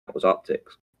was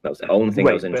optics. That was the only thing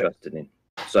I was interested in.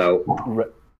 So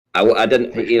I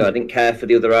didn't, I didn't care for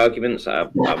the other arguments.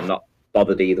 I'm not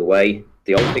bothered either way.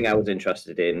 The only thing I was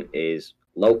interested in is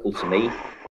local to me,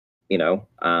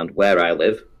 and where I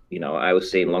live. I was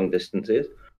seeing long distances,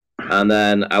 and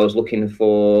then I was looking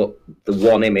for the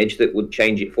one image that would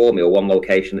change it for me, or one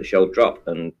location that showed drop,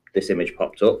 and this image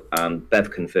popped up, and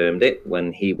Bev confirmed it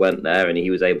when he went there, and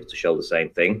he was able to show the same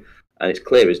thing, and it's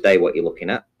clear as day what you're looking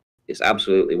at. It's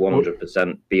absolutely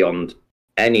 100% beyond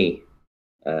any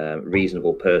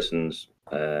reasonable person's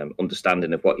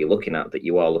understanding of what you're looking at, that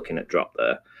you are looking at drop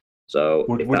there. So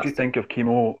would you think of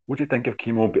chemo? Would you think of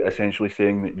chemo essentially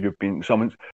saying that you've been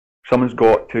someone's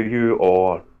got to you,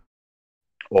 or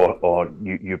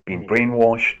you've been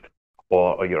brainwashed,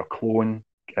 or you're a clone?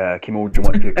 Chemo, do you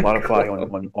want to clarify on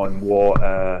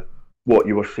what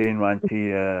you were saying,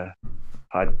 Ranty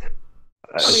had?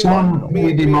 Sam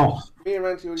paid him off.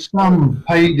 Sam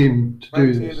paid him to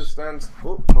do this. Understands.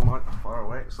 Oh, my mic far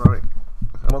away. Sorry.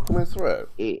 Am I coming through?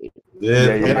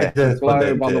 Yeah.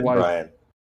 Brian.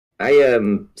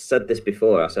 I said this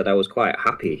before. I said I was quite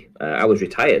happy. I was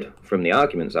retired from the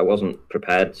arguments. I wasn't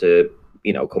prepared to,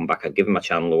 come back. I'd given my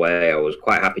channel away. I was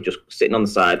quite happy just sitting on the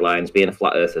sidelines, being a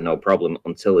flat earther, no problem,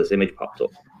 until this image popped up.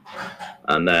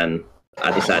 And then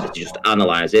I decided to just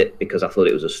analyse it because I thought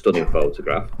it was a stunning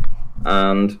photograph.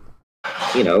 And,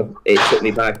 it took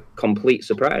me by complete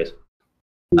surprise.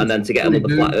 And then to get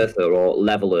another flat earther or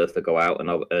level earther go out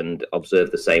and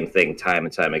observe the same thing time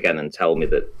and time again and tell me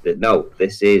that no,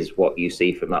 this is what you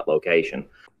see from that location.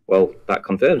 Well, that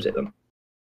confirms it then.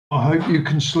 I hope you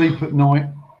can sleep at night.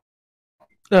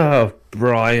 Oh,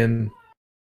 Brian.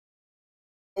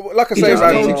 Like I say,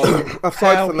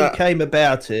 aside from that, came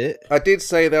about it. I did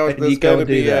say there's going to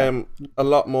be a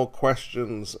lot more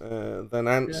questions than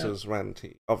answers,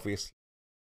 Ranty, obviously.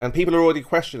 And people are already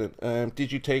questioning,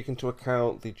 did you take into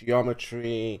account the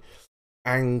geometry,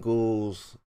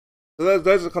 angles? So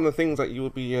those are the kind of things that you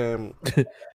would be, having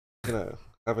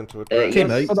to address.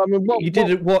 You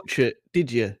didn't watch it,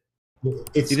 did you? You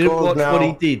didn't watch what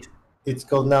he did. It's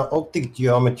called now optic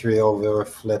geometry over a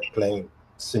flat plane.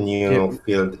 It's a new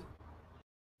field.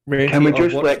 Can we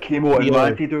just let Chemo and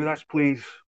Ranty do this, please?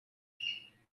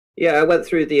 Yeah, I went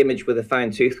through the image with a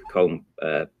fine-tooth comb,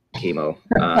 Chemo,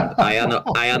 and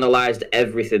I analysed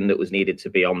everything that was needed to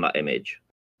be on that image,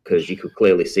 because you could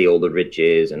clearly see all the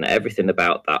ridges and everything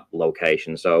about that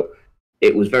location. So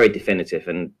it was very definitive,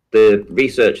 and the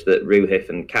research that Ruhif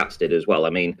and Katz did as well. I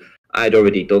mean, I'd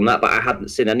already done that, but I hadn't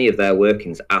seen any of their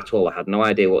workings at all. I had no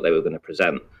idea what they were going to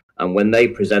present. And when they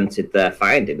presented their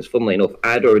findings, funnily enough,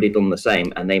 I'd already done the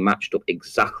same, and they matched up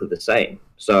exactly the same.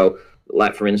 So,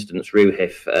 like for instance,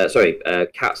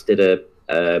 Katz did a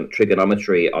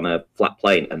trigonometry on a flat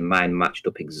plane, and mine matched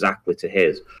up exactly to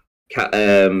his.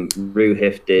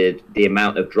 Ruhif did the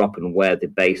amount of drop and where the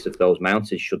base of those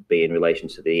mountains should be in relation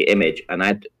to the image, and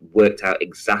I'd worked out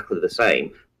exactly the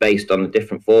same based on a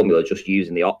different formula, just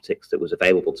using the optics that was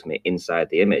available to me inside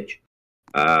the image.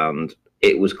 And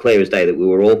it was clear as day that we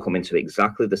were all coming to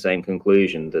exactly the same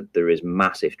conclusion, that there is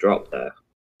massive drop there.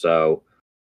 So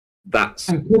that's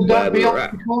could that be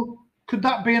optical? Could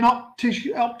that be an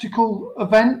optical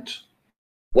event?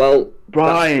 Well,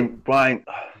 Brian.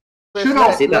 Should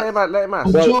I? Let him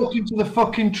ask. I'm talking to the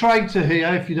fucking traitor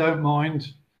here, if you don't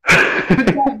mind. Could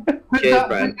that be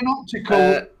an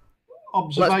optical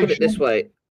observation? Let's put it this way.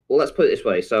 Well, let's put it this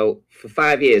way. So for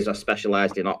 5 years, I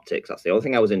specialised in optics. That's the only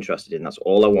thing I was interested in. That's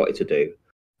all I wanted to do.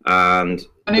 And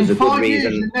in 5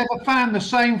 years, you never found the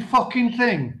same fucking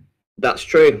thing. That's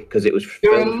true, because it was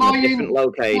filmed from a different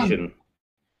location.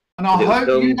 And I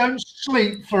hope you don't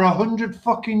sleep for 100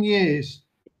 fucking years.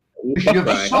 Because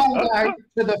you've sold out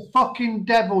to the fucking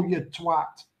devil, you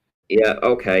twat. Yeah,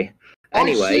 okay.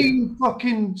 Anyway. I seen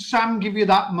fucking Sam give you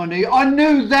that money. I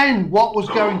knew then what was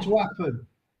going to happen.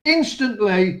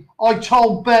 Instantly, I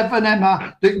told Bev and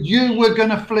Emma that you were going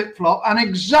to flip-flop, and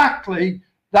exactly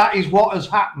that is what has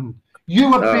happened.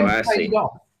 You have been paid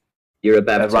off. You're a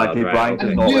Bev and you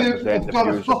have got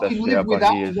to fucking live with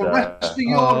that for the rest of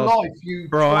your life, you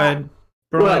Brian,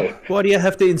 why do you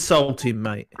have to insult him,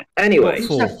 mate? Anyway.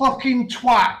 He's a fucking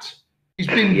twat. He's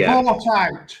been bought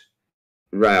out.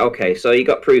 Right, okay, so you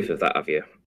got proof of that, have you?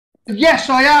 Yes,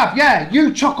 I have, yeah.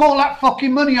 You took all that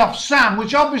fucking money off Sam,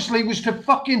 which obviously was to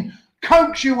fucking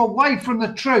coax you away from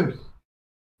the truth.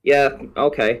 Yeah,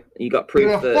 okay. You got proof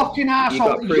You're a fucking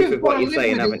asshole. You got proof of what you're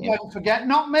saying, haven't you? Don't forget,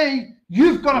 not me.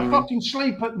 You've got to fucking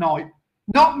sleep at night.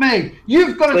 Not me.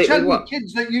 You've got to tell your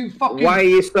kids that you fucking... Why are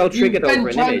you so triggered over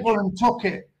an image? And took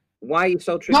it. Why are you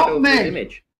so triggered over an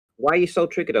image? Why are you so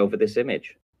triggered over this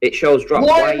image? It shows drops.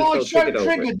 Why am I so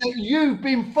triggered that you've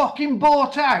been fucking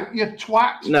bought out, you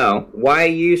twat? No. Why are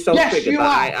you so triggered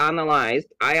that I analysed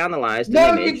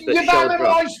no, an image that you've showed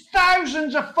analysed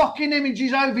thousands of fucking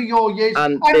images over your years,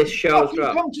 and this shows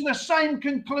drops. Come to the same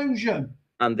conclusion.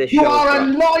 And this you shows are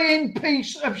drops. a lying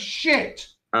piece of shit.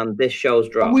 And this shows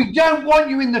drops. And we don't want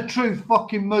you in the truth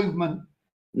fucking movement.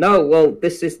 No, well,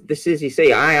 this is. You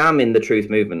see, I am in the truth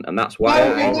movement, and that's why.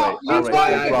 No, you're not.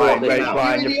 Brian, come on,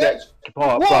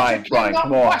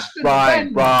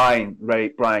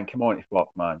 Brian, come on, you fuck,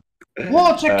 man.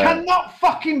 Water cannot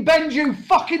fucking bend, you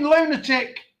fucking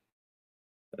lunatic.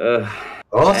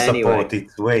 Support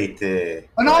its weight.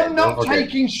 And I'm not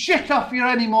taking shit off you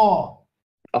anymore.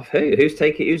 Off who? Who's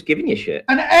giving you shit?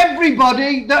 And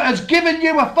everybody that has given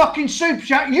you a fucking super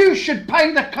chat, you should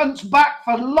pay the cunts back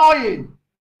for lying.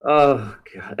 Oh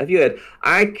God! Have you heard?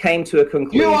 I came to a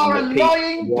conclusion. You are a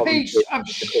lying piece of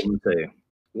shit.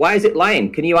 Why is it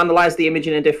lying? Can you analyze the image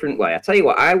in a different way? I tell you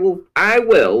what, I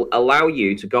will allow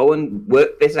you to go and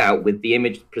work this out with the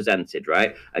image presented,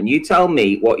 right? And you tell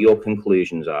me what your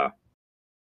conclusions are.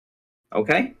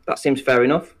 Okay, that seems fair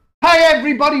enough. Pay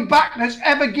everybody back that's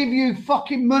ever give you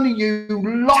fucking money, you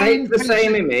lying. Take the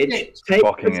same image. Take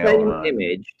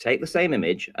the same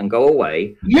image and go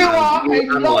away. You are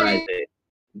a lying.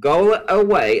 Go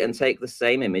away and take the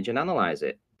same image and analyze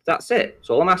it. That's it. That's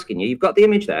all I'm asking you. You've got the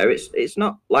image there. It's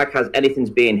not like anything's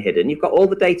being hidden. You've got all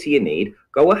the data you need.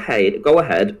 Go ahead, go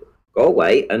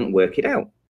away and work it out.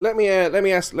 Let me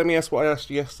ask what I asked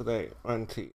you yesterday,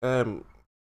 Ranty.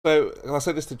 So I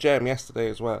said this to Jem yesterday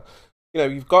as well. You know,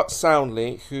 you've got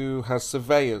Soundly, who has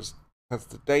surveyors, has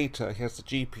the data, he has the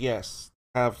GPS,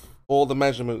 have all the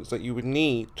measurements that you would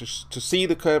need to see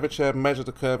the curvature, measure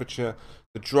the curvature.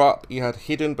 The drop he had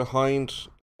hidden behind,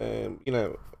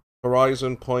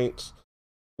 horizon points.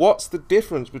 What's the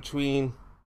difference between?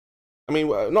 I mean,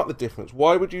 not the difference.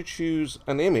 Why would you choose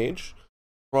an image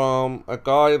from a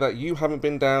guy that you haven't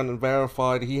been down and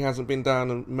verified, he hasn't been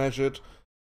down and measured,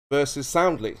 versus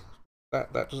Soundly?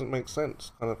 That doesn't make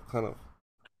sense. Kind of.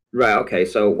 Right. Okay.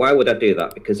 So why would I do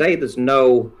that? Because there's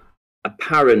no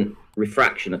apparent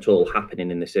refraction at all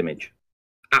happening in this image.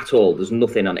 At all, there's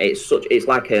nothing on it. It's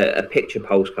like a picture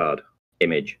postcard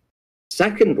image.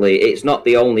 Secondly, it's not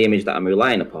the only image that I'm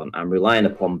relying upon. I'm relying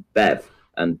upon Bev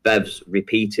and Bev's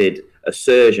repeated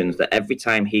assertions that every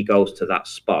time he goes to that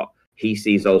spot, he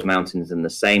sees those mountains in the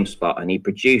same spot, and he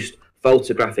produced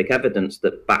photographic evidence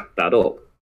that backed that up.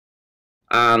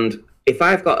 And if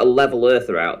I've got a level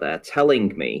earther out there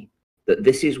telling me that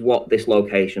this is what this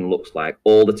location looks like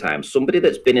all the time, somebody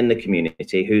that's been in the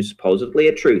community who's supposedly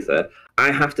a truther,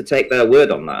 I have to take their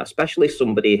word on that, especially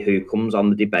somebody who comes on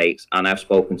the debates and I've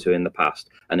spoken to in the past.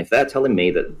 And if they're telling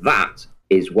me that that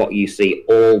is what you see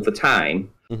all the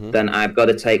time, then I've got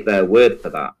to take their word for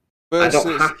that. I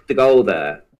don't have to go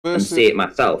there and see it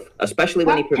myself, especially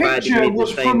when he provided me the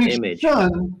same image.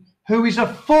 Son, who is a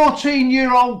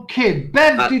 14-year-old kid.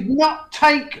 Bev did not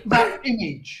take that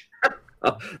image.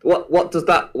 What does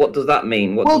that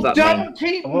mean? Don't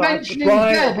keep mentioning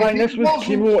Bev. It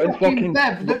wasn't fucking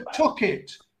Bev that took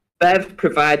it. Bev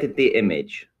provided the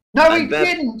image. No, he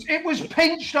didn't. It was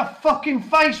pinched off fucking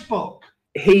Facebook.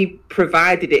 He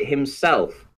provided it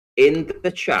himself in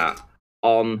the chat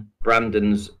on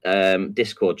Brandon's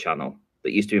Discord channel.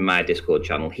 That used to be my Discord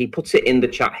channel. He put it in the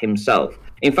chat himself.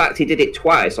 In fact, he did it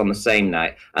twice on the same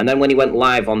night. And then when he went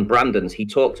live on Brandon's, he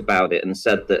talked about it and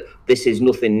said that this is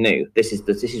nothing new. This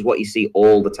is what you see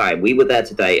all the time. We were there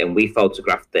today and we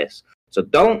photographed this. So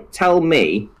don't tell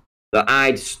me that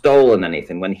I'd stolen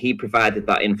anything when he provided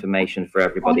that information for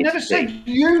everybody. I never said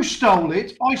you stole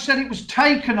it. I said it was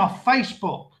taken off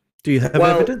Facebook. Do you have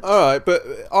evidence? All right, but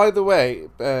either way,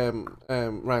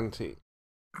 Ranty,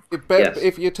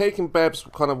 if you're taking Bev's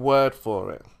kind of word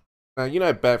for it, now, you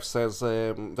know, Bev says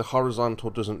the horizontal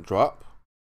doesn't drop.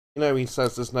 You know, he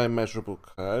says there's no measurable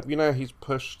curve. You know, he's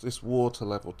pushed this water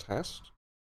level test.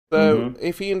 So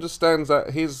if he understands that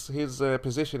his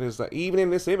position is that even in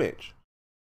this image,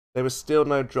 there was still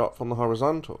no drop from the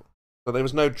horizontal. So there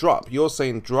was no drop. You're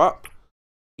saying drop.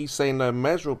 He's saying no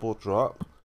measurable drop.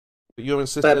 But you're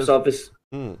insisting...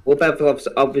 Well, Bev's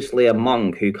obviously a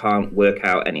Mong who can't work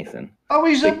out anything. Oh,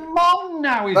 he's a Mong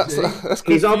now, is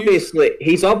he? He's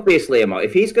obviously a Mong.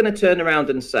 If he's going to turn around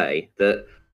and say that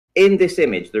in this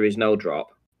image there is no drop,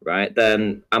 right,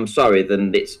 then I'm sorry,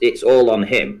 then it's all on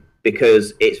him,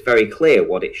 because it's very clear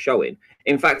what it's showing.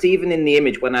 In fact, even in the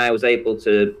image, when I was able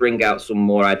to bring out some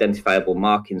more identifiable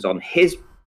markings on his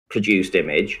produced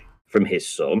image from his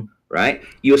son, right,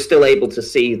 you're still able to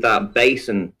see that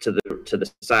basin to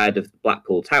the side of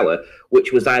Blackpool Tower,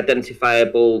 which was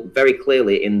identifiable very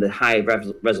clearly in the high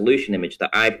resolution image that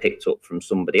I picked up from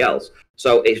somebody else.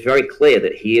 So it's very clear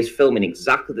that he is filming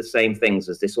exactly the same things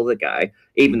as this other guy,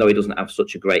 even though he doesn't have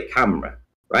such a great camera,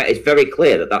 right? It's very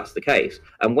clear that that's the case.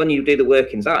 And when you do the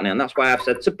workings out now, and that's why I've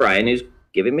said to Brian, who's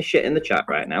giving me shit in the chat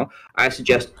right now, I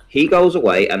suggest he goes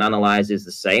away and analyzes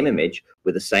the same image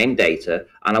with the same data,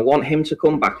 and I want him to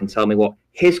come back and tell me what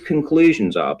his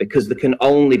conclusions are, because there can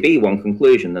only be one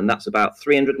conclusion, and that's about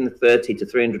 330 to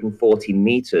 340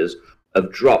 meters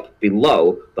of drop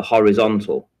below the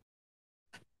horizontal.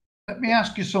 Let me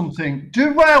ask you something.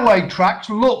 Do railway tracks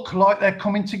look like they're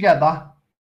coming together?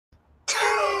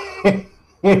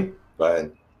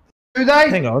 Right. Do they?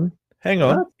 Hang on.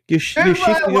 You're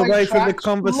shifting away from the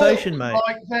conversation, mate.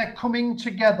 Like they're coming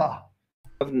together.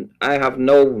 I have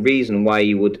no reason why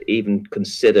you would even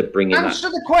consider bringing that. Answer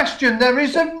the question.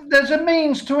 There's a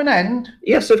means to an end.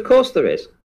 Yes, of course there is.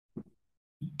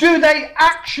 Do they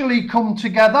actually come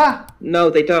together? No,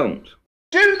 they don't.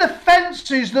 Do the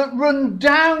fences that run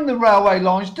down the railway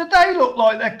lines, do they look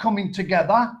like they're coming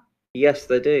together? Yes,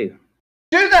 they do.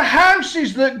 Do the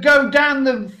houses that go down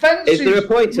the fences Is there a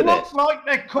point to look this? like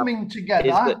they're coming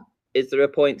together? Is there a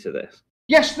point to this?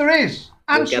 Yes, there is.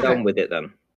 Answer We'll get on with it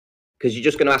then. Because you're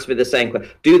just going to ask me the same question.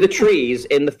 Do the trees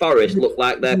in the forest look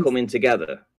like they're coming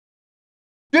together?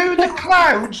 Do the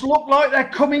clouds look like they're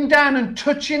coming down and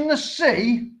touching the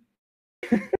sea?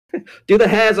 Do the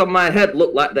hairs on my head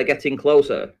look like they're getting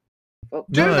closer? Well,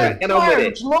 Do the get on with it.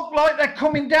 clouds look like they're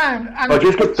coming down? And Oh,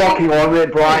 just get fucking on with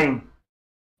it, Brian.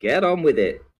 Get on with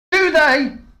it. Do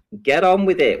they? Get on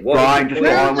with it. What Brian, just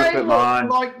get on Do with they it, man.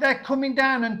 look like they're coming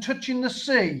down and touching the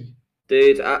sea?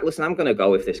 Dude, listen, I'm going to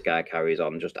go if this guy carries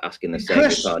on just asking the same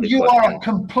Because retarded you question. are a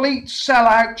complete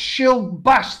sellout shill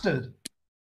bastard.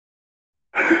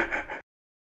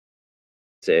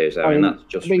 Seriously, I mean, that's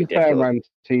just to be fair, ridiculous.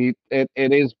 Ranty,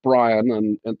 it is Brian,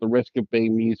 and at the risk of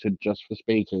being muted just for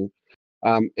speaking,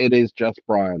 it is just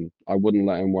Brian. I wouldn't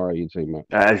let him worry you too much.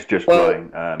 It's just Well,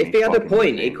 Brian. if he had a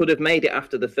point, he could have made it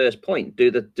after the first point. Do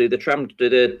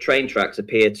the train tracks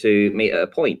appear to meet at a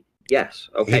point? Yes.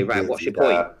 Okay, right. What's your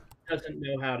point? Doesn't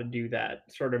know how to do that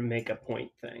sort of make a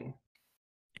point thing.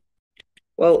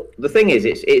 Well, the thing is,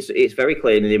 it's very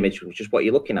clear in the image, which is what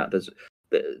you're looking at.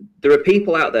 There are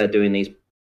people out there doing these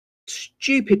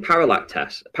stupid parallax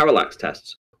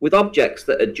tests with objects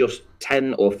that are just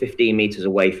 10 or 15 meters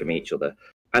away from each other,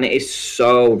 and it is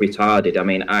so retarded. I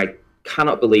mean, I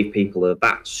cannot believe people are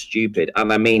that stupid,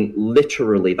 and I mean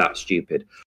literally that stupid.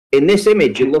 In this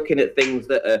image, you're looking at things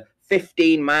that are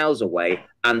 15 miles away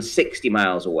and 60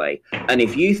 miles away. And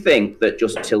if you think that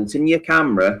just tilting your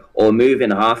camera or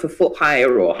moving half a foot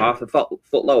higher or half a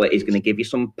foot lower is going to give you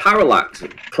some parallax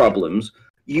problems,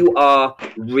 you are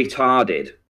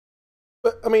retarded.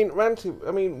 But I mean, Ranty,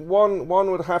 I mean, one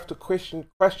would have to question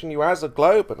you as a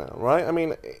glober now, right? I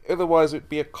mean, otherwise it'd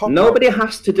be a cop. Nobody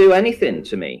has to do anything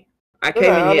to me. I came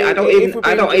in here. I don't even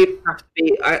have to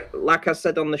be. Like I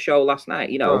said on the show last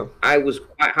night, you know, I was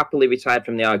quite happily retired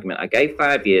from the argument. I gave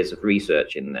 5 years of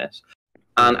research in this,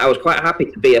 and I was quite happy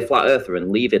to be a flat earther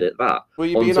and leave it at that. Were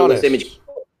you being honest? And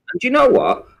do you know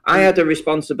what? I had a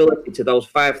responsibility to those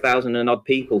 5,000 and odd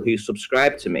people who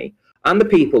subscribed to me, and the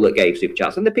people that gave super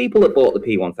chats, and the people that bought the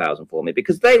P1000 for me,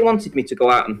 because they wanted me to go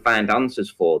out and find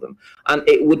answers for them. And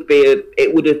it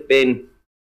would have been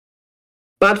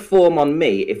bad form on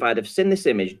me if I'd have seen this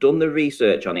image, done the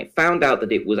research on it, found out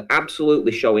that it was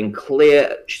absolutely showing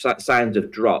clear signs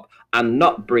of drop, and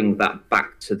not bring that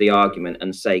back to the argument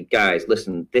and say, guys,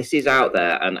 listen, this is out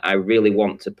there, and I really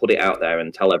want to put it out there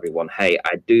and tell everyone, hey,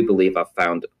 I do believe I've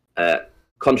found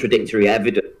contradictory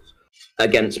evidence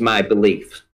against my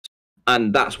beliefs.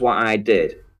 And that's what I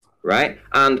did, right?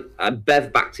 And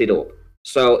Bev backed it up.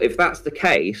 So if that's the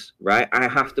case, right, I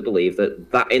have to believe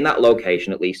that in that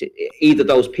location, at least, either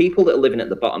those people that are living at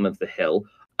the bottom of the hill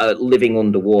are living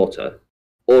underwater,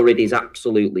 or it is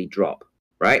absolutely drop,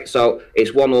 right? So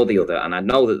it's one or the other. And I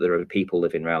know that there are people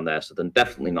living around there, so they're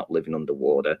definitely not living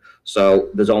underwater. So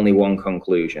there's only one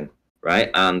conclusion, right?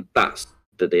 And that's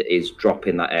that it is drop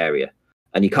in that area.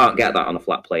 And you can't get that on a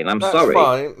flat plane. That's sorry.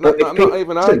 Fine. I'm not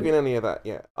even arguing any of that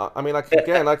yet. I mean, I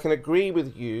can agree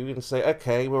with you and say,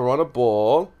 okay, we're on a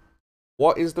ball.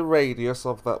 What is the radius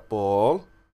of that ball?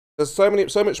 There's so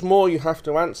much more you have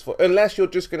to answer for. Unless you're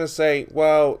just going to say,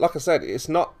 well, like I said, it's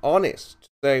not honest to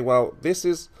say, well, this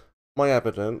is my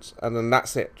evidence, and then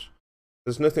that's it.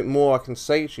 There's nothing more I can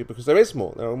say to you, because there is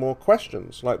more. There are more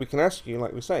questions. Like we can ask you,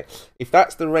 like we say. If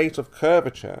that's the rate of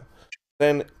curvature,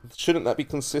 then shouldn't that be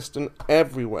consistent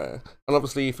everywhere? And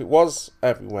obviously, if it was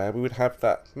everywhere, we would have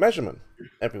that measurement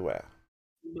everywhere.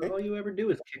 But all you ever do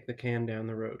is kick the can down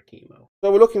the road, Chemo.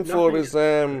 So we're looking for is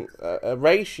a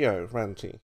ratio,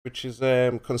 Ranty, which is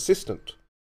consistent.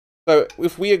 So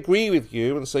if we agree with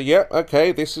you and say, yeah,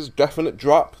 okay, this is definite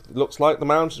drop. It looks like the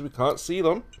mountains, we can't see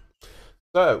them.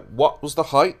 So what was the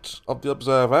height of the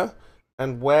observer?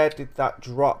 And where did that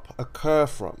drop occur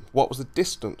from? What was the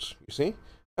distance, you see?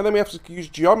 And then we have to use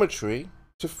geometry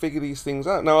to figure these things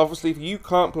out. Now, obviously, if you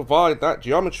can't provide that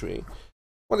geometry,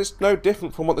 well, it's no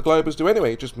different from what the Globers do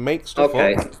anyway. Just make stuff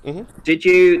up. Mm-hmm. Did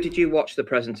you watch the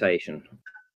presentation?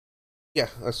 Yeah,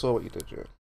 I saw what you did, yeah.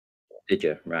 Did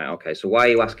you? Right, okay. So why are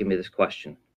you asking me this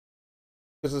question?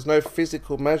 Because there's no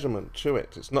physical measurement to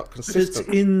it. It's not consistent.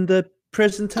 It's in the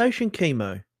presentation,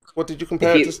 Chemo. What did you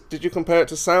compare it to? Did you compare it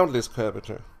to soundless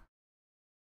curvature?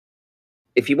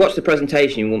 If you watched the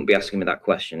presentation, you wouldn't be asking me that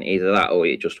question. Either that, or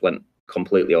it just went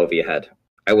completely over your head.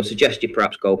 I would suggest you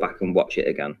perhaps go back and watch it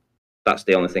again. That's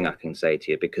the only thing I can say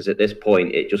to you, because at this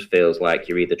point, it just feels like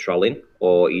you're either trolling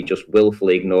or you're just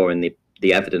willfully ignoring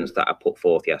the evidence that I put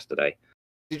forth yesterday.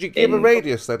 Did you give a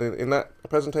radius then in that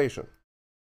presentation?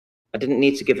 I didn't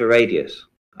need to give a radius.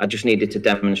 I just needed to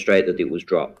demonstrate that it was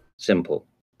drop. Simple.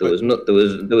 There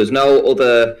was no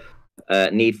other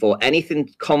need for anything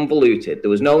convoluted. There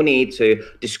was no need to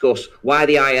discuss why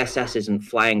the ISS isn't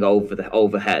flying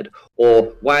overhead,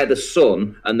 or why the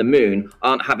sun and the moon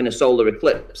aren't having a solar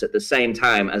eclipse at the same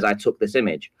time as I took this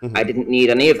image. Mm-hmm. I didn't need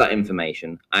any of that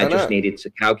information. I just needed to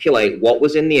calculate what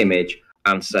was in the image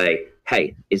and say,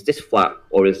 hey, is this flat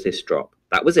or is this drop?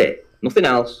 That was it. Nothing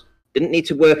else. Didn't need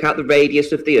to work out the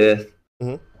radius of the Earth.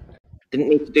 Mm-hmm. Didn't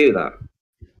need to do that.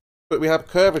 But we have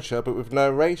curvature, but with no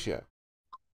ratio.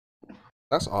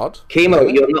 That's odd.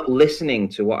 Chemo, you're not listening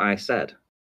to what I said.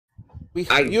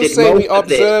 You're saying we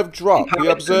observed drop. We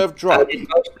observed drop. I did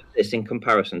most of this in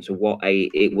comparison to what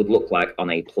it would look like on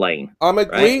a plane. I'm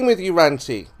agreeing with you,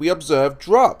 Ranty. We observed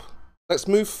drop. Let's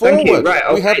move forward. Thank you. Right,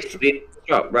 okay.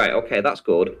 Drop. Right, okay, that's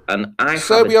good. And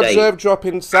we observed drop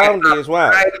in Soundly as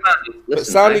well. But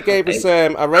Soundly gave us a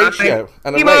ratio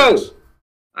and a rate.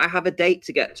 I have a date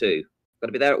to get to. Got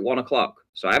to be there at 1 o'clock.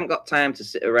 So I haven't got time to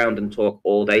sit around and talk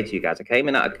all day to you guys. I came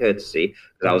in out of courtesy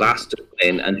because I was asked to come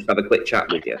in and just have a quick chat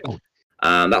with you.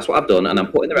 That's what I've done, and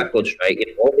I'm putting the record straight.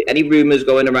 You know, any rumours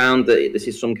going around that this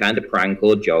is some kind of prank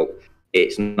or joke,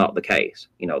 it's not the case.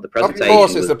 You know, the presentation. Of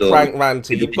course, it's a prank,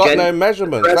 Ranty. You've got no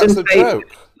measurements. That's a joke.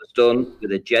 It was done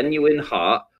with a genuine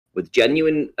heart, with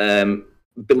genuine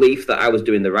belief that I was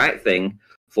doing the right thing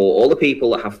for all the people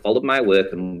that have followed my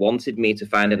work and wanted me to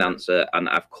find an answer. And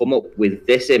I've come up with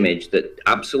this image that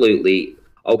absolutely,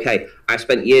 okay, I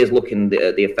spent years looking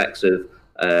at the effects of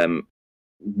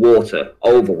water,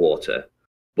 over water,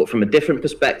 but from a different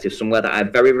perspective, somewhere that I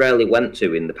very rarely went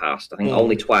to in the past. I think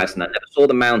only twice, and I never saw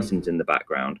the mountains in the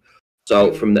background.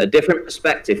 So from a different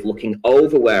perspective, looking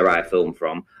over where I filmed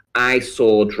from, I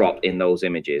saw drop in those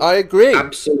images. I agree.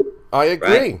 Absolutely. I agree.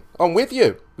 Right? I'm with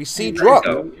you. We see drop.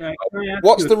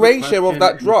 What's the ratio of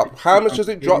that drop? How much does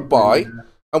it drop by?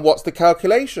 And what's the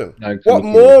calculation? What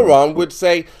moron would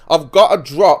say, I've got a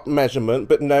drop measurement,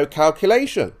 but no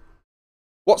calculation?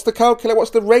 What's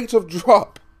the rate of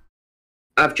drop?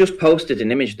 I've just posted an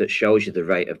image that shows you the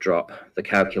rate of drop, the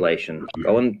calculation.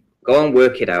 Go and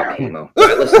work it out, Chemo.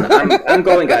 Right, listen, I'm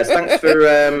going, guys. Thanks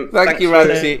for thank you,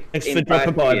 Ranty. Thanks for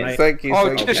dropping by, mate. Thank you.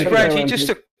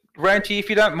 Ranty, if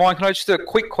you don't mind, can I just do a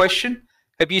quick question?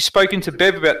 Have you spoken to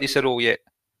Bev about this at all yet?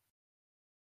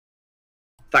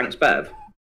 Thanks, Bev.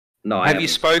 No, have you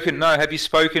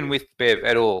spoken with Bev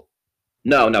at all?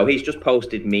 No, he's just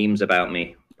posted memes about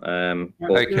me. Okay.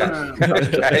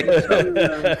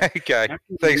 Okay.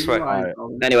 Thanks, mate. Right.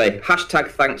 Anyway,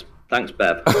 hashtag thanks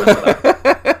Bev.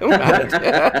 Yeah.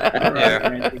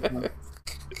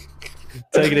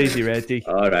 Take it easy, Ranty.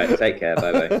 All right, take care.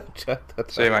 Bye.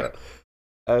 See you, mate.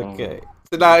 Okay.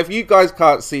 So now, if you guys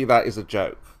can't see that is a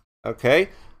joke, okay,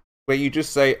 where you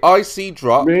just say, I see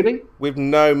drop with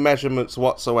no measurements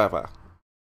whatsoever.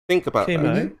 Think about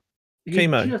that.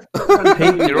 Chemo.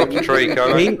 You're up the tree,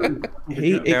 Cohen.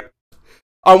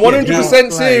 I'm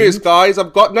 100% serious, guys.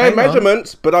 I've got no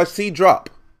measurements, but I see drop.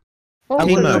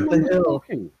 Chemo.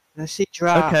 I see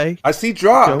drop. Okay. I see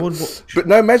drop, but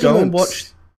no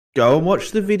measurements. Go and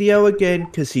watch the video again,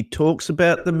 because he talks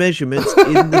about the measurements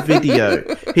in the video.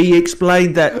 He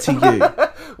explained that to you.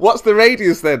 What's the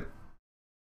radius then?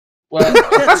 Well,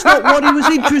 that's not what he was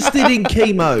interested in,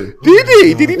 Chemo. Did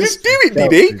he? Did he just do it?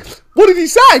 Did he? What did he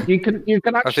say? You can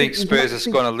actually, I think Spurs has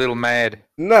gone a little mad.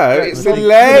 No, it's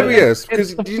hilarious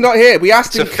because did you not hear? We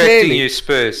asked him clearly. It's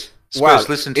affecting you, Spurs. Spurs,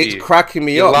 listen to it's you. cracking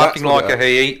me You're up. laughing like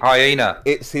a hyena.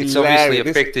 It's hilarious. It's obviously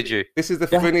affected you. This is the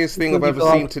funniest thing I've ever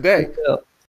seen today.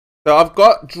 So I've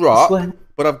got drop,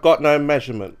 but I've got no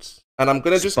measurements. And I'm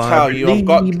going to just tell you, I've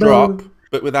got drop,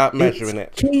 but without measuring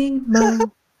it.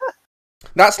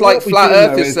 That's like flat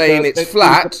earthers saying it's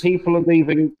flat. People are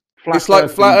leaving flat. It's like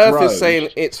flat earthers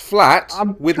saying it's flat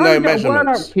with no measurements. Word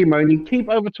out, Kimo, and you keep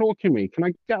over talking me. Can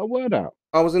I get a word out?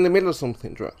 I was in the middle of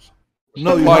something, Drops.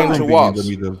 No, you're not to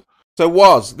was. So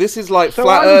was this is like so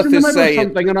flat earthers saying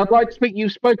something, and I'd like to speak.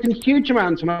 You've spoken huge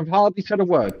amounts, and I've hardly said a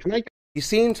word. Can I? You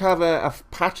seem to have a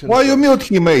pattern. Why you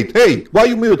mute him, mate? Hey, why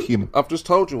you mute him? I've just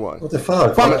told you why. What the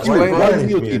fuck? Fuck you. Why you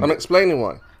mute him? I'm explaining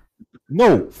why.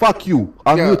 No, fuck you.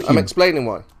 I'll mute him. I'm explaining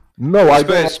why. No, I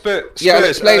don't. Yeah, I'm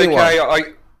explaining why.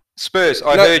 Spurs,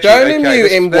 I no, heard don't you. Unmute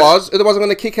him, otherwise I'm going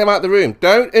to kick him out of the room.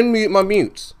 Don't unmute my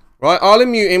mutes, right? I'll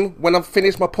unmute him when I've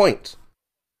finished my point.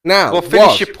 Now, well,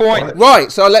 finish your point.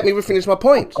 Right, so let me finish my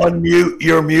point. Unmute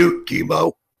your mute,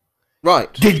 Kimo.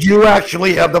 Right. Did you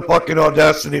actually have the fucking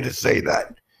audacity to say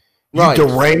that? Right. You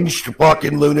deranged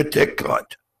fucking lunatic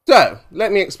cunt. So,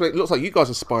 let me explain. It looks like you guys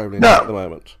are spiraling at the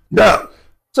moment. No.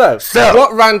 So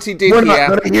what Ranty did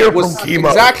here was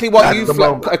exactly what you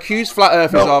accused flat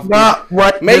earthers of.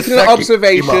 Making an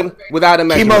observation without a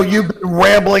measurement. Kimo, you've been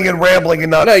rambling and rambling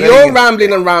and not No, you're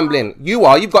rambling and rambling. You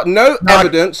are. You've got no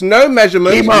evidence, no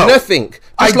measurements, nothing.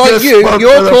 Just like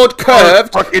you're called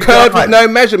curved with no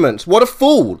measurements. What a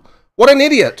fool. What an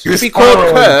idiot. To be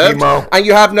called curved and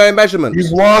you have no measurements.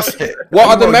 You've lost it. What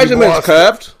are the measurements,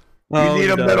 curved? You need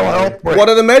a mental health break. What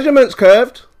are the measurements,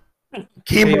 curved?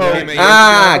 Kimo.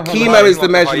 Kimo is the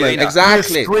measurement.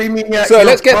 Exactly. So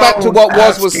let's get back to what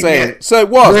was saying. So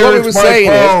what we were saying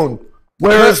is,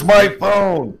 where's my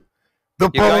phone? The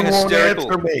phone won't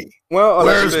answer me. Well,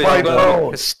 where's my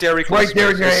phone? Hysterical. It's right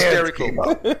there in your hands,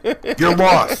 Kimo. You're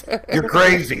lost. You're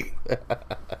crazy.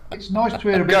 It's nice to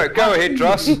hear. Go ahead,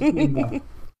 Dross.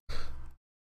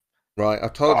 Right, I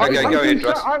told you. Okay, go ahead,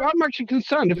 Dross. I'm actually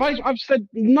concerned. If I've said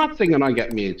nothing and I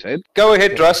get muted. Go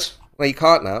ahead, Dross. Well, you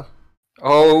can't now.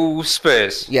 Oh,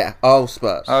 Spurs. Yeah, oh,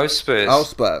 Spurs. Oh, Spurs. Oh,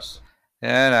 Spurs.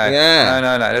 Yeah, no. Yeah.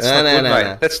 No. That's not good,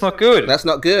 mate. That's not good. That's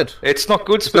not good. It's not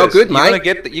good, Spurs. It's not good, mate.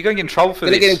 You're going to get in trouble for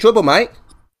this. You're going to get in trouble, mate.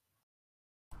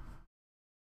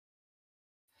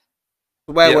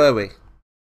 Where were we?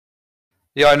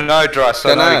 Yeah, I know, Dross.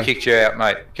 I know we kicked you out,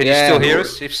 mate. Can you still hear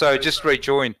us? If so, just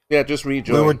rejoin. Yeah, just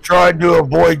rejoin. We were trying to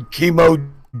avoid Kimo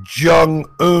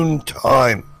Jong-un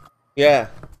time. Yeah.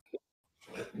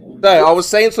 No, I was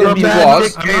saying something to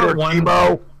was. Dictator,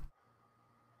 Kimo.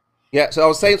 Yeah, so I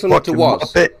was saying something to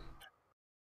was. Like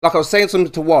I was saying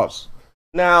something to was.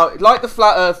 Now, like the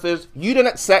flat earthers, you don't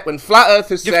accept when flat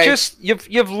earthers say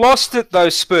you've lost it,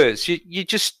 those Spurs. You've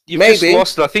just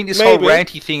lost it. I think this whole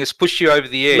ranty thing has pushed you over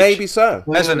the edge. Maybe so,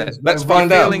 hasn't it? Let's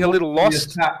find out. Feeling a little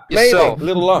lost yourself. Maybe a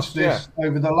little lost. Yeah.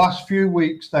 Over the last few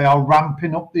weeks, they are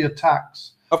ramping up the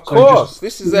attacks. Of course,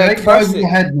 this is let it go over your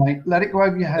head, mate. Let it go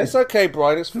over your head. It's okay,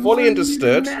 Brian. It's fully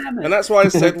understood, and that's why I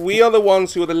said we are the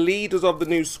ones who are the leaders of the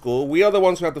new school. We are the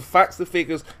ones who have the facts, the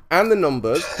figures, and the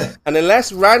numbers. And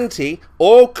unless Ranty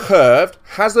or Curved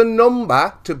has a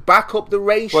number to back up the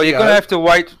ratio, well, you're going to have to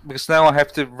wait because now I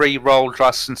have to re-roll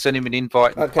Druss and send him an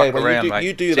invite. And okay, well, around,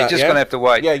 you do so that. You're just going to have to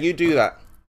wait. Yeah, you do that.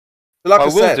 Like I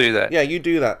will do that. Yeah, you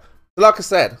do that. Like I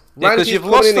said, because you've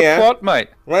lost the plot, mate.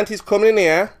 Ranty's coming in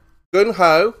here, gun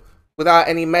ho. Without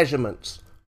any measurements,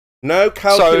 no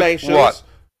calculations,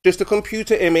 just a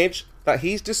computer image that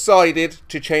he's decided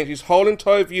to change his whole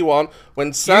entire view on.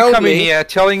 When Soundly, you come in here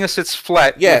telling us it's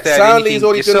flat. Yeah, Soundly's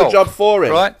already done the job for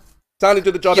him. Right? Soundly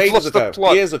did the job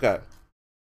years ago.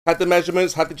 Had the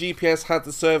measurements, had the GPS, had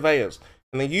the surveyors,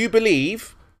 and then you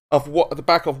believe of what at the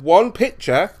back of one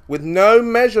picture with no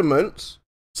measurements,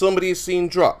 somebody has seen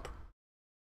drop.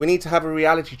 We need to have a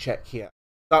reality check here.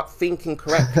 Start thinking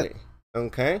correctly.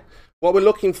 Okay. What we're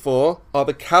looking for are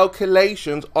the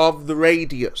calculations of the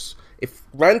radius. If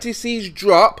Ranty sees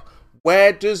drop,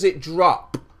 where does it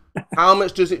drop? How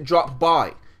much does it drop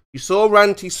by? You saw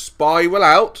Ranty spiral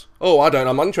out. Oh, I don't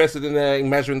know. I'm interested in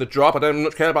measuring the drop. I don't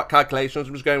much care about calculations.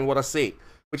 I'm just going with what I see.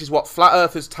 Which is what flat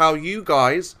earthers tell you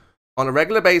guys on a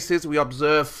regular basis. We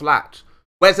observe flat.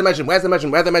 Where's the measurement? Where's the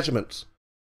measurement? Where are the measurements?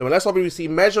 So unless we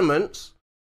receive measurements,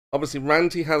 obviously,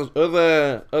 Ranty has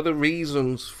other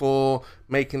reasons for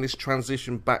making this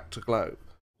transition back to globe.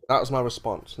 That was my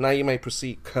response. Now you may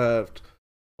proceed, Curved,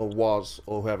 or was,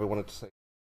 or whoever wanted to say.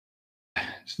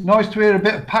 It's nice to hear a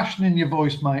bit of passion in your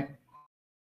voice, mate.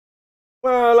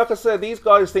 Well, like I said, these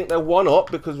guys think they're one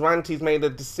up because Ranty's made a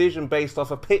decision based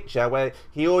off a picture where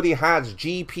he already has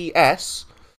GPS,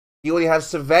 he already has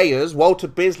surveyors. Walter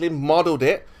Bisley modelled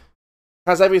it.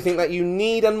 has everything that you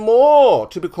need and more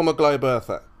to become a globe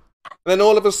earther. And then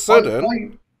all of a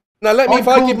sudden... Now, if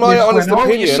I give my honest opinion...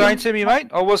 What are you saying to me, mate?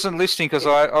 I wasn't listening because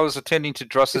I was attending to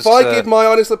Dross's If I give my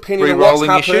honest opinion of what's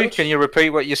happened... issue, can you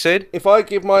repeat what you said? If I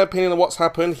give my opinion of what's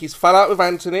happened, he's fell out with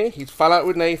Anthony, he's fell out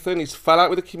with Nathan, he's fell out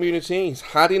with the community, he's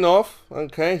had enough,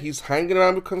 okay? He's hanging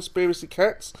around with conspiracy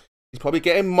cats. He's probably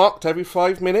getting mocked every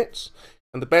 5 minutes.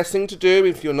 And the best thing to do,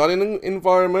 if you're not in an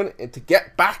environment, and to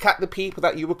get back at the people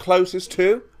that you were closest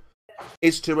to,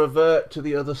 is to revert to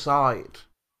the other side.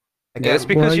 Again, yeah, it's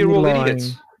because you're all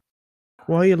idiots.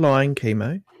 Why are you lying,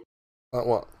 Chemo? Like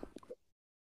what?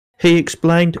 He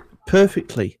explained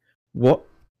perfectly what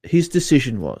his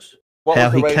decision was, how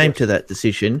he came to that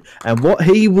decision, and what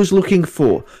he was looking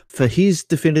for his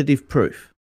definitive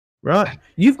proof. Right?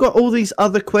 You've got all these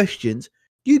other questions.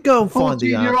 You go and find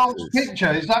the answers. 14-year-old's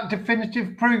picture, is that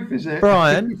definitive proof, is it?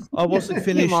 Brian, I wasn't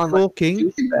finished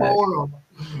talking.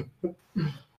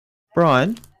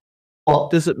 Brian,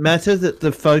 does it matter that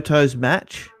the photos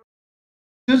match?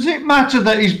 Does it matter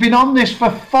that he's been on this for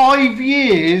 5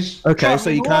 years? Okay, so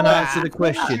you can't answer the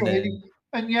question then.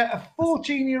 And yet a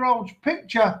 14-year-old's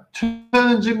picture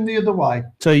turns him the other way.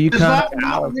 So you Does can't... that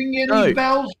not ring any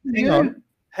bells for you?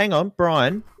 Hang on,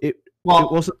 Brian. It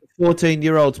wasn't a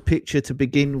 14-year-old's picture to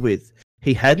begin with.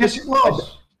 He had... Yes, it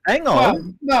was. Hang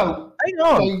on. No. Hang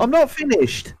on. I'm not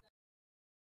finished.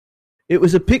 It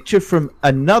was a picture from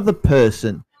another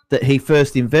person that he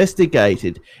first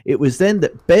investigated. It was then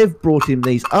that Bev brought him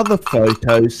these other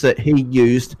photos that he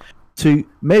used to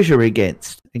measure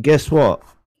against. And guess what?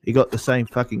 He got the same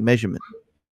fucking measurement.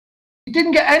 He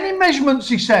didn't get any measurements,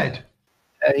 he said.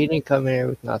 He didn't come here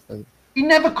with nothing. He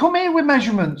never come here with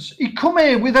measurements. He come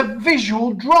here with a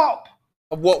visual drop.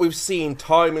 Of what we've seen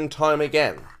time and time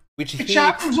again. Which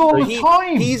happens all the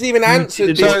time. He's even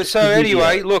answered... So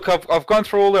anyway, look, I've gone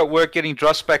through all that work getting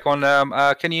Dross back on.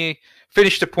 Can you...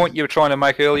 finish the point you were trying to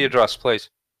make earlier, Dross, please.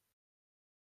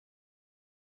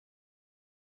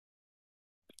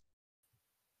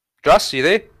 Dross, you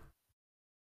there?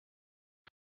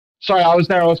 Sorry, I was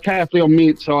there. I was carefully on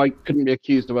mute, so I couldn't be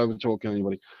accused of over talking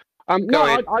anybody.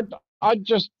 I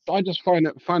just find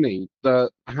it funny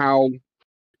that how,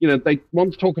 they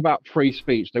want to talk about free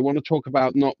speech. They want to talk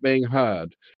about not being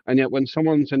heard, and yet when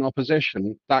someone's in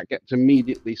opposition, that gets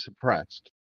immediately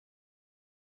suppressed.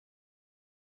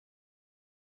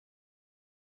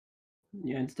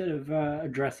 Yeah, instead of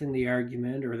addressing the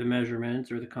argument or the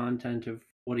measurements or the content of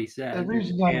what he said, there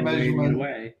is no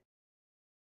measurement.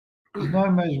 There's no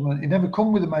measurement. He never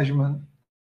come with a measurement.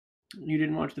 You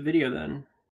didn't watch the video then.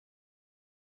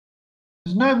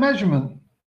 There's no measurement.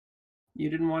 You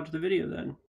didn't watch the video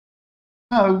then.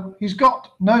 No, he's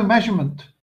got no measurement.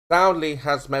 Stanley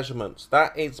has measurements.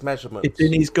 That is measurements. It's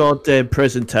in his goddamn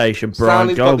presentation,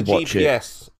 Brian. Go and watch it.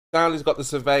 Stanley's got the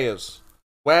surveyors.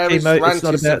 Where is it's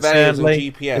not about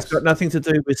Sandley. GPS? It's got nothing to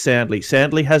do with Sandley.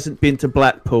 Sandley hasn't been to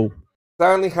Blackpool.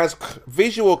 Stanley has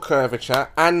visual curvature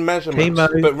and measurements,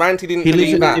 but Ranty didn't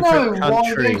believe that.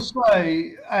 Why they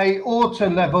say a auto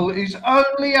level is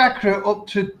only accurate up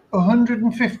to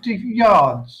 150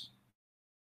 yards?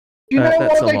 Do you know why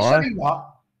they say that?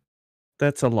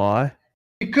 That's a lie.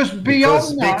 Because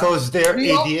beyond that, because they're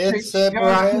idiots,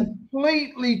 Brian.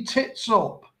 Completely tits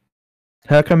up.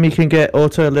 How come you can get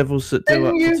auto levels that do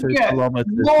up to 2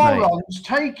 kilometers? Morons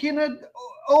taking an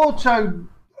auto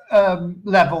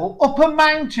level up a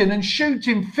mountain and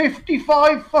shooting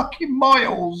 55 fucking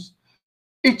miles.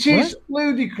 It is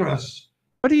ludicrous.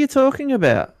 What are you talking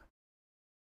about?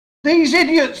 These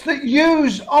idiots that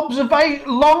use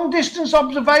long distance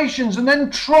observations and then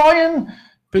try and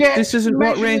get this isn't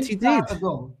what Ranty did.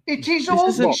 It is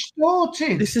all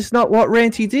distorted. This is not what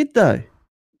Ranty did, though.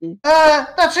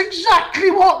 That's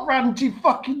exactly what Ranty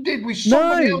fucking did with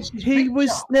somebody else's he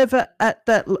was never at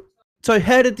that. So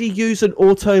how did he use an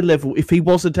auto level if he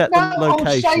wasn't at the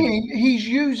location? I'm saying he's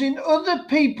using other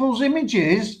people's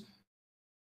images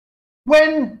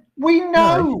when we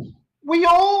know, we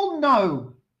all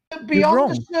know that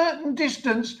beyond a certain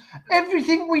distance,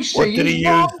 everything we see. What did he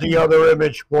use the other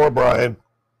image for, Brian?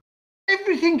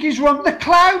 Everything is wrong. The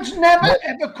clouds never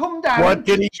ever come down. What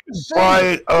did he use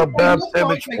Bev's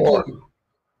image for?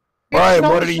 Brian,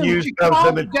 what did he use Bev's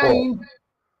image for?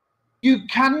 You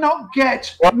cannot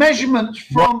get measurements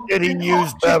from. What did he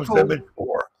use Bev's image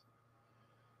for?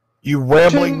 You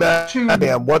rambling man.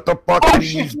 What the fuck did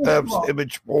he use Bev's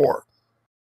image for?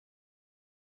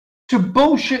 To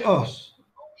bullshit us.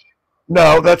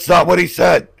 No, that's not what he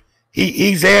said.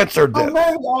 He's answered this. I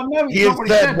know he has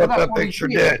said what that picture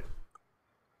did.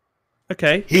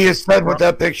 Okay. He has said what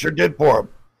that picture did for him.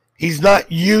 He's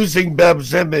not using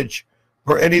Bev's image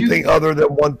for anything other than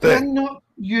one thing. Cannot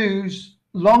use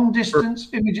long distance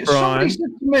images. Brian. Somebody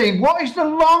said to me, "What is the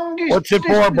longest?" What's it for,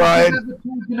 distance Brian? you've ever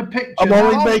taken a picture? I'm Now,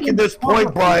 only I've making been this point,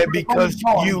 photography Brian, for a because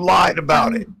long time. you lied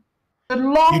about it. The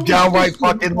You longest downright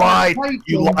distance fucking I've lied, taken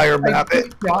you liar, a Mabbit.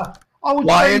 picture, I would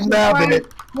Lion say Mabbit. it's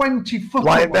about 20 foot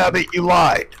Lion away. Mabbit, you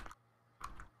lied.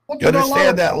 What You did I lie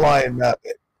understand that, about? Lion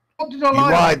Mabbit? What did I You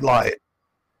lie lied, about? Lion.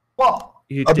 What?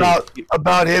 You did.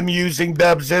 About him using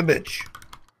Bev's image.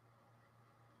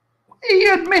 He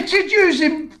admitted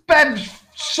using Bev's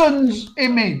son's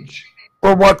image.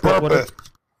 For what purpose?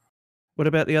 What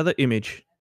about the other image?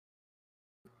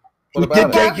 He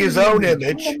did take his own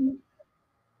image,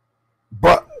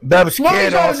 but Bev's Not kid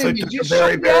his own also image, took a it's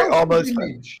very, somebody very else's almost.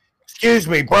 image. Excuse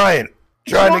me, Brian.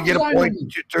 It's Trying to not get a his own point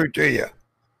image. through to you.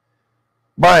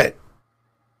 Brian,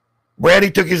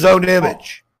 Randy took his own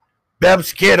image.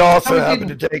 Bev's kid also No, he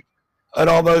happened to take an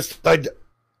almost.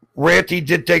 Ranty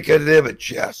did take an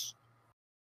image, yes.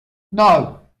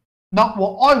 No, not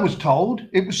what I was told.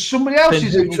 It was somebody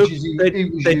else's Then who took- images he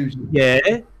was then- using.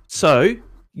 Yeah. So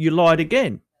you lied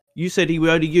again. You said he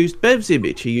only used Bev's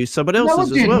image. He used someone No, I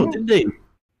else's as well, didn't. didn't he?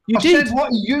 You I did. said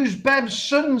what he used Bev's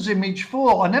son's image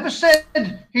for. I never said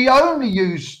he only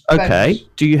used Okay. Bev's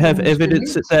Do you have son's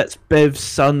evidence that image. that's Bev's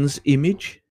son's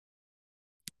image?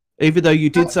 Even though you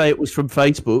did say it was from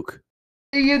Facebook.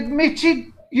 He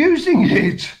admitted using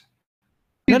it.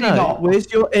 No, Did he no. not?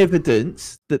 Where's your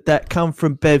evidence that that come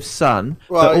from Bev's son?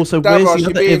 Right, but also, Davros, where's the you're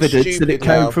other being evidence that it stupid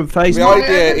came now. from The Facebook?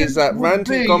 idea is that Would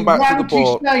Ranty's be gone back to the Ranty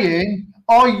board. saying,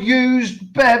 I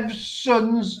used Bev's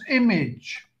son's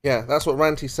image. Yeah, that's what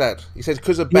Ranty said. He said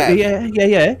because of Yeah,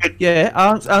 Bev. yeah.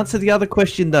 Answer the other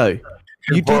question though.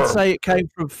 You did Confirm. say it came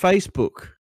from Facebook.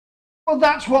 Well,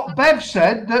 that's what Bev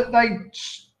said, that they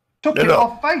took No, it no.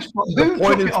 off Facebook. The Who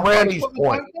point took is it off Randy's Facebook?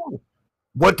 I point.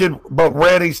 don't know. But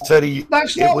Randy said it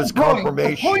That's not was the point. The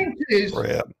confirmation point is, for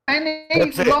him. any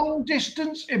That's it. long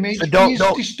distance image So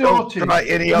don't distorted. try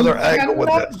any other You angle with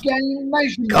cannot this. gain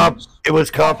measurements It was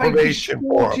of a confirmation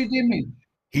for him. distorted image.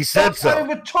 He said Stop so.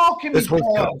 over talking me, This was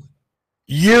Paul.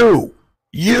 You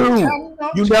cannot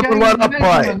never gain let up,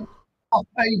 Brian. measurement of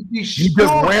a You just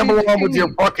distorted ramble on with your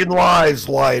image. fucking lies,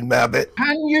 Lion Mabbit.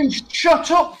 Can you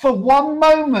shut up for one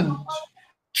moment?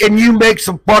 Can you make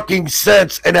some fucking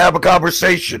sense and have a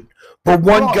conversation for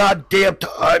one Right. goddamn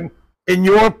time in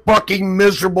your fucking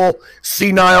miserable,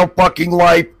 senile fucking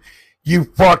life, you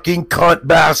fucking cunt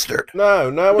bastard? No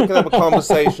one can have a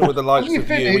conversation with the likes You of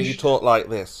you when you finished? talk like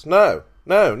this. No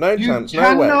You chance,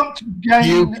 no way. cannot You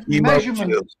gain came up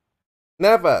measurements.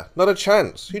 Never, not a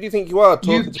chance. Who do you think you are You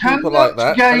talking to people cannot like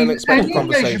that and then gain expect a any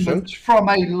conversation? measurements from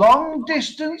a long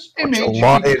distance Bunch of image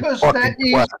lying because there fucking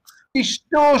is twats.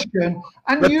 distortion,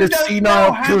 and Let you this don't know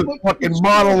senile how truth much fucking distortion-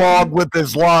 monologue with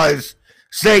his lies,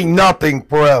 say nothing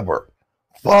forever.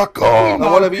 Fuck off.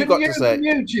 Now, what have you Can got to say?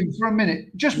 Mute him for a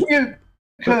minute. Just mute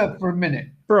Curb for a minute.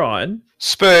 Brian.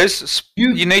 Spurs,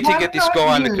 you need to get this cannot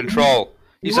guy under use control.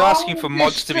 He's asking for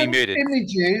mods to be long-distance muted.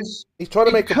 Images He's trying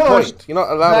to make a because point. You're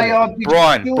not allowing they it. are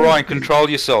Brian, distorted. control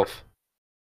yourself.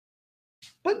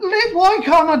 But why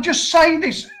can't I just say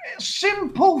this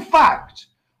simple fact?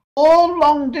 All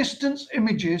long distance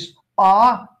images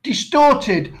are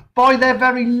distorted by their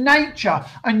very nature,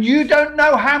 and you don't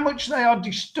know how much they are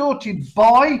distorted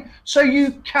by, so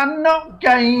you cannot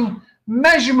gain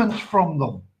measurements from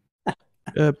them.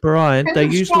 Brian, End they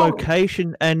of use story.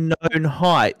 location and known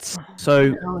heights.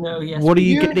 So yes, what are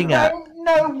you You getting at? don't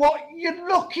know what you're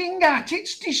looking at.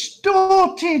 It's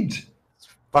distorted.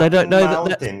 They don't know that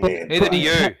that's Mountain, Black- man. Neither do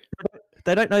you.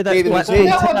 They don't know that's Neither Black does he.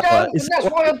 No, Tower. I don't, Is and that that's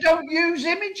what- why I don't use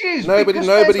images. Nobody because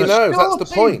knows. they're That's the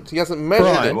distorted. point. He hasn't measured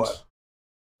Brian. it.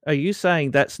 Are you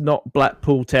saying that's not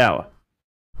Blackpool Tower?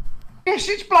 Yes,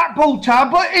 it's Blackpool Tower,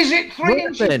 but is it 3 Well,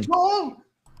 inches then. tall?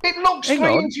 It looks Hang 3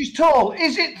 on. inches tall.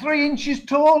 Is it 3 inches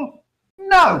tall?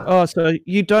 No. Oh, so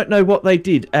you don't know what they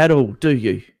did at all, do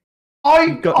you?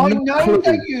 You've got I no know clue.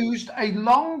 they used a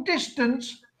long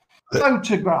distance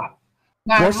photograph.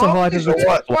 Now, What's the long height of the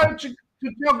distance tower?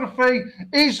 photography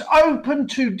is open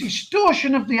to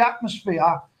distortion of the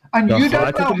atmosphere, and The you don't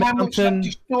height of know the how much that mountain.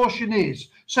 distortion is,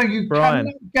 so you Brian.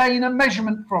 cannot gain a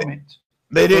measurement from it.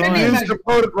 They didn't Brian. use the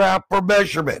photograph for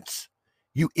measurements.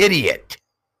 You idiot.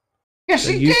 Yes,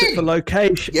 They he used it did. for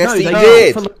location. Yes, no, he they did. used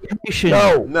it for location.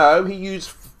 No. No, he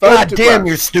used God damn, photographs.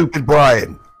 you're stupid,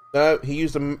 Brian. No, he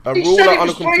used a He ruler said it on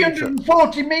a was computer.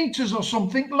 340 meters or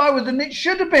something lower than it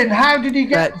should have been. How did he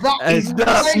get that? As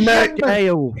information?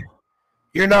 scale.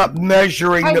 You're not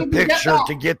measuring How the did you get picture that?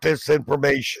 to get this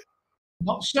information.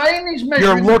 Not saying he's You're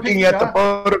measuring looking the at the picture.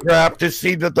 photograph to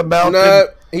see that the mountain No,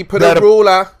 he put that a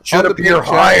ruler should on the appear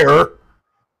picture. higher.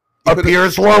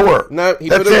 appears lower. No,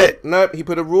 That's it. No, he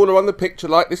put a ruler on the picture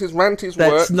like this is Ranty's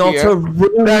work. That's not here. a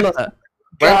ruler.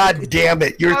 God damn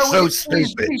it! You're so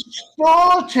stupid. It's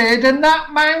distorted, and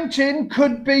that mountain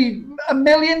could be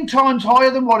 1,000,000 times higher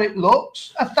than what it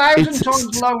looks, 1,000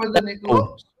 times lower than it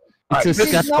looks. This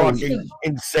is fucking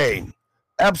insane.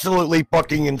 Absolutely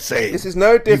fucking insane. This is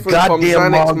no different from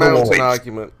Xanix's mountain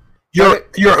argument.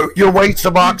 Your waste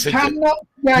of oxygen.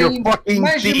 You're fucking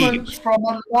measurements thieves. from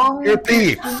a long You're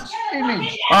thieves. distance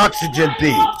image. Oxygen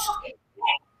thieves.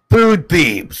 Food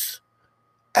thieves.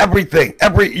 Everything.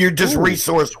 You're just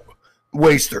resource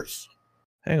wasters.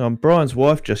 Hang on, Brian's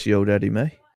wife just yelled at him, eh?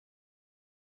 Did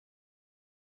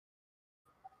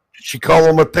she call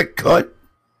him a thick cunt?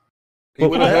 He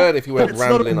would have heard if he went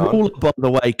rambling on. That's not a ruler, by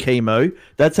the way, Chemo.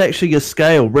 That's actually a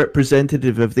scale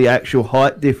representative of the actual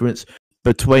height difference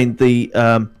between the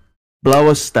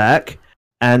blower stack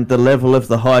and the level of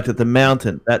the height of the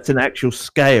mountain. That's an actual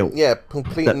scale. Yeah,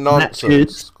 complete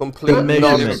nonsense. Complete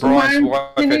nonsense. Brian's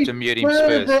wife had to mute him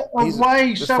first.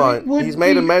 Away, It's so fine. it would He's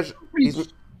made a be measure.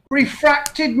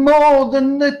 refracted more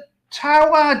than the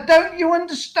tower. Don't you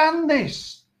understand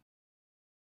this?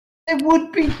 There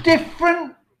would be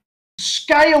different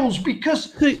scales because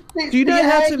do you know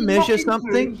how to measure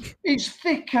something? It's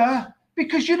thicker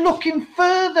because you're looking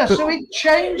further, so it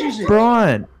changes it.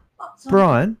 Brian.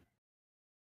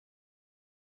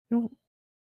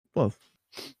 Well,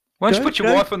 Why don't you put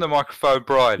your wife on the microphone,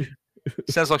 Brian?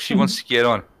 Sounds like she wants to get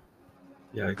on.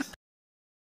 Yikes.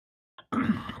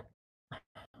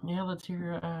 Yeah, let's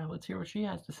hear what she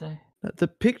has to say. The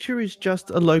picture is just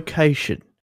a location.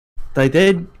 They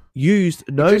then used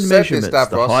known measurements,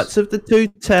 the heights of the two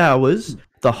towers,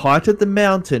 the height of the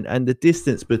mountain, and the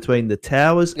distance between the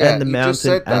towers and the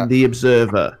mountain and the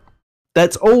observer.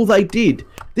 That's all they did.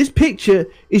 This picture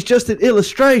is just an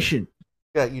illustration.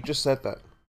 Yeah, you just said that.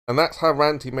 And that's how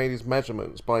Ranty made his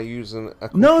measurements, by using a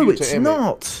computer No, it's image.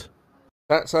 not.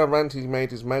 That's how Ranty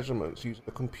made his measurements, using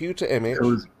a computer image.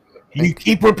 You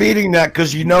keep repeating that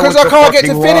because you know because I can't get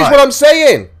to finish what I'm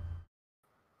saying.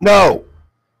 No.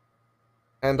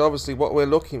 And obviously what we're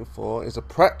looking for is a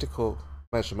practical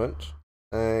measurement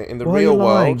in the Why are real you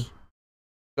lying? world.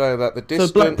 So that the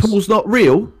distance... So Blackpool's not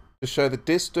real? To show the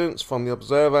distance from the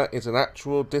observer is an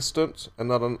actual distance and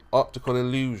not an optical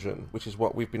illusion, which is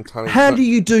what we've been telling you. How do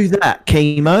you do that,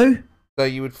 Chemo? So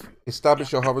you would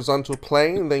establish your horizontal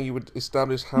plane, and then you would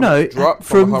establish how No, much drop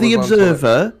from the the horizontal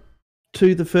observer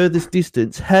to the furthest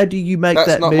distance. How do you make That's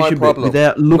that not my measurement problem.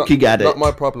 without looking at it? Not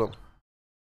my problem.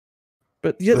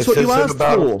 But that's This what you isn't asked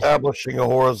about for. establishing a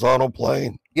horizontal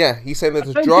plane. Yeah, he's saying there's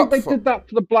I a don't drop. think they did that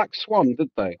for the Black Swan, did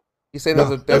they? He's saying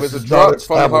No, there was this a is not drop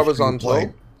from the establishing horizontal.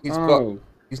 plane.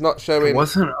 He's not showing. It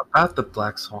wasn't about the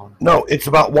Black Swan. No, it's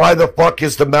about why the fuck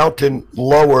is the mountain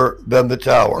lower than the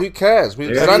tower? Who cares? Yeah,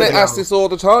 Zanuck yeah. asks this all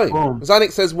the time.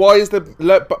 Zanuck says, "Why is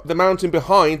the mountain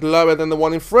behind lower than the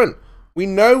one in front?" We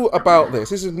know about this.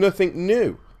 This is nothing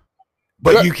new.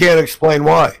 But you can't explain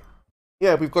why.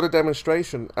 Yeah, we've got a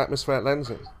demonstration, atmospheric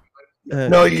lensing.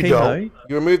 No, you don't.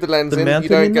 You remove the lens in, you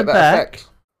mountain don't in get the that back. effect.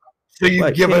 So you've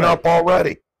Wait, given Chemo. up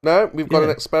already. No, we've got an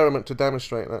Yeah. experiment to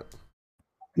demonstrate that.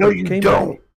 No, you Chemo.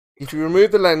 don't. If you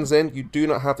remove the lens in, you do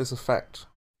not have this effect.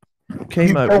 You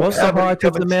Chemo, don't what's the have any height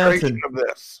of the demonstration mountain? of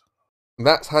this.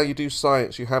 That's how you do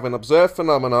science. You have an observed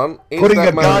phenomenon. Is Putting a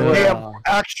that mountain- goddamn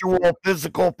actual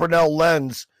physical Fresnel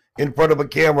lens in front of a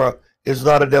camera is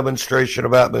not a demonstration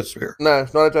of atmosphere. No,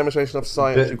 it's not a demonstration of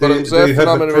science. Do, You've got an do observed you have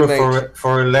a phenomenon in proof nature.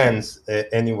 for a lens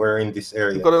anywhere in this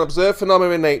area? You've got an observed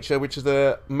phenomenon in nature, which is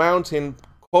a mountain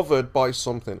covered by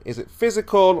something. Is it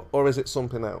physical or is it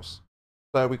something else?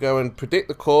 So we go and predict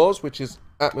the cause, which is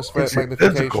atmospheric Is it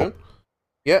magnification. physical?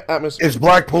 Yeah, atmosphere. Is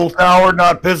Blackpool Tower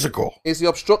not physical? Is the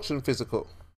obstruction physical?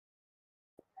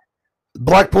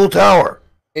 Blackpool Tower,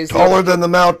 Is the taller obstru- than the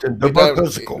mountain, they're we both don't-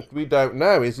 physical. We don't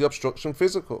know. Is the obstruction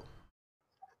physical?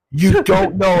 You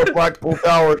don't know if Blackpool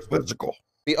Tower is physical.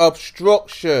 The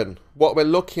obstruction, what we're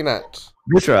looking at.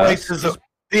 This place is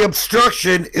the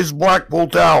obstruction is Blackpool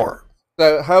Tower.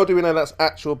 So how do we know that's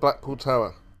actual Blackpool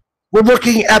Tower? We're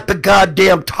looking at the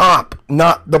goddamn top,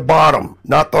 not the bottom,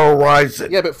 not the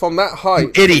horizon. Yeah, but from that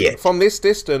height, You idiot. from this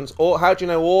distance, or how do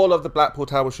you know all of the Blackpool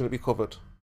Tower shouldn't be covered?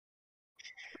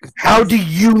 How do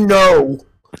you know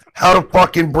how to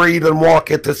fucking breathe and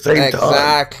walk at the same time.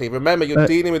 Exactly. Remember, you're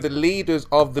dealing with the leaders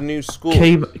of the new school.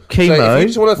 Chemo, so if you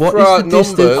just want to throw out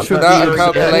numbers without a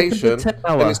calculation,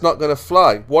 then it's not going to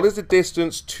fly. What is the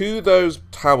distance to those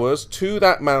towers, to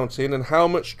that mountain, and how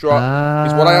much drop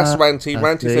is what I asked Ranty.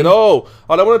 Ranty said, oh,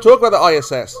 I don't want to talk about the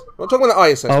ISS. I'm not talking about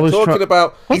the ISS. I'm talking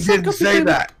about... He didn't say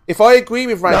that. If I agree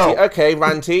with Ranty, okay,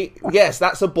 Ranty, yes,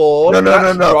 that's a board, no,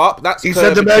 that's drop, that's he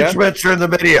said the measurements are in the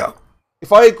video.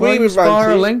 If I agree with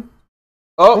Ranty...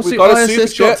 Oh, what's we've the got a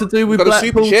ISS super got to do with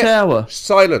Blackpool Tower?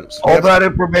 Silence. All that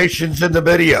information's in the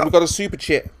video. We've got a super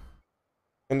chit.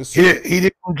 He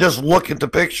didn't just look at the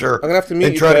picture. I'm gonna have to mute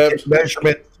and you, try to Curbs. get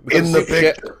measurement in the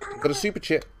picture. We've got a super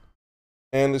chit.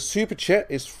 And the super chat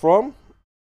is from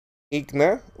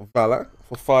Igna Vala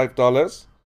for $5.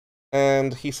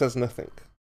 And he says nothing.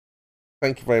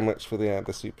 Thank you very much for the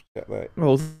super chat there.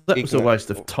 Well, that was a waste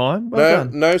of time. Well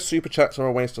done. No super chats are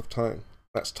a waste of time.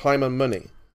 That's time and money.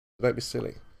 Don't be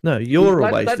silly. No, you're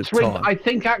a waste of time. I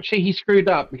think actually he screwed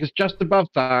up because just above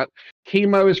that,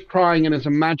 Chemo is crying in his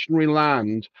imaginary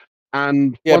land,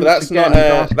 and yeah, but that's again,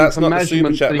 not the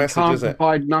super chat message, is it?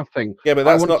 Provide nothing. Yeah, but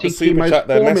that's not the super chat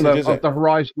message, is it? The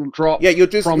horizontal drop. Yeah, you're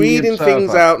just reading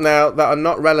things out now that are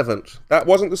not relevant. That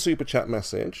wasn't the super chat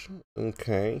message.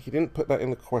 Okay, he didn't put that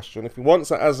in the question. If he wants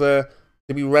that as to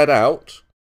be read out,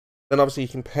 then obviously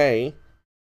he can pay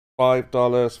 $5,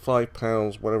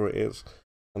 £5, whatever it is.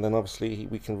 And then obviously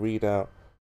we can read out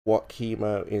what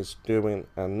Chemo is doing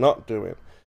and not doing.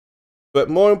 But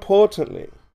more importantly...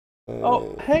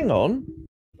 oh, hang on.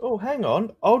 Oh, hang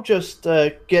on. I'll just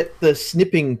get the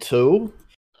snipping tool.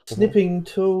 Snipping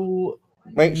tool...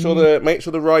 Make sure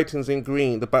the writing's in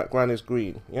green. The background is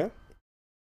green, yeah?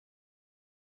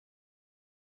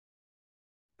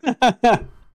 Good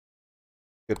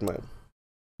man.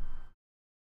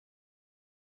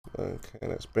 Okay,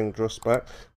 let's bring Druss back.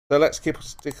 So let's stick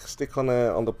on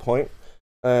the point.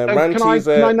 Can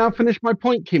I now finish my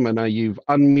point, Chemo? Now you've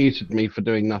unmuted me for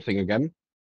doing nothing again.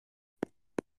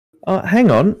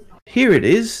 Hang on. Here it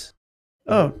is.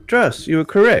 Oh, Druss, you were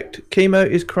correct. Chemo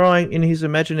is crying in his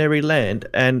imaginary land,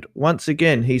 and once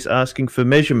again he's asking for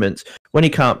measurements when he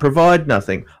can't provide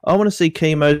nothing. I want to see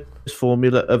Chemo's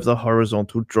formula of the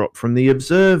horizontal drop from the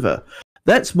observer.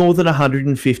 That's more than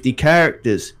 150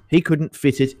 characters. He couldn't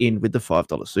fit it in with the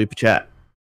 $5 super chat.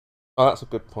 Oh, that's a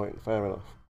good point. Fair enough.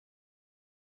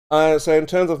 So in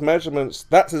terms of measurements,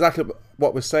 that's exactly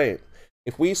what we're saying.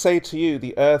 If we say to you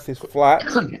the Earth is flat,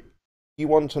 you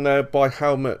want to know by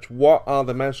how much. What are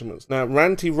the measurements? Now,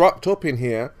 Ranty rocked up in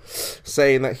here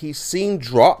saying that he's seen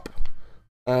drop.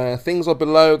 Things are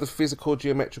below the physical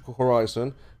geometrical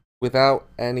horizon without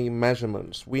any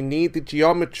measurements. We need the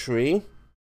geometry,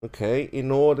 okay,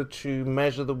 in order to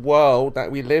measure the world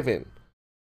that we live in.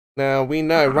 Now, we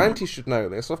know, Ranty should know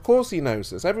this, of course he knows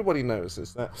this, everybody knows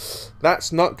this,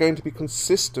 that's not going to be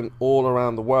consistent all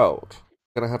around the world.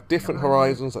 We're going to have different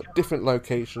horizons at different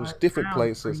locations, different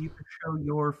places. For you to show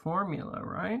your formula,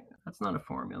 right? That's not a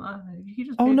formula. You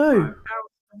just oh no! To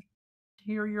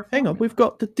hear your formula. Hang on, we've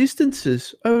got the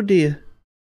distances. Oh dear.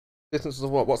 Distances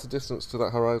of what? What's the distance to that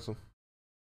horizon?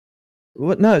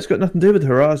 What? No, it's got nothing to do with the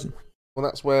horizon. Well,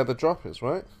 that's where the drop is,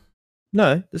 right?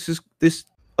 No, this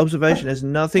observation has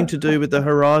nothing to do with the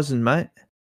horizon, mate.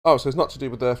 Oh, so it's not to do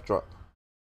with the Earth drop.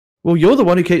 Well, you're the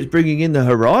one who keeps bringing in the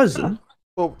horizon.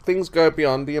 Well, things go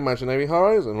beyond the imaginary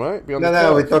horizon, right? Beyond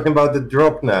no, we're talking about the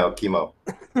drop now, Chemo.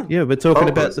 Yeah, we're talking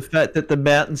about the fact that the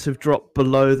mountains have dropped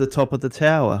below the top of the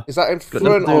tower. Is that in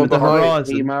front or behind?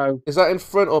 Is that in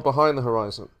front or behind the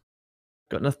horizon?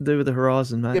 Got nothing to do with the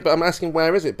horizon, mate. Yeah, but I'm asking,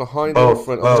 where is it? Behind or in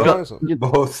front of the horizon?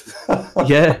 Both.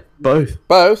 Yeah, both.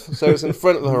 Both? So it's in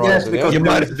front of the horizon, yes, You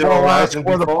might as well ask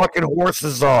where the fucking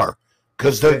horses are,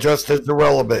 because they're just as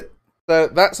irrelevant. So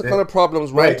that's the kind of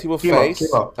problems Ranty will face.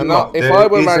 If I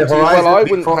were Ranty, well, I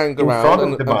wouldn't hang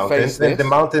around and face this. The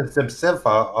mountains themselves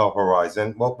are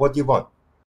horizon. What do you want?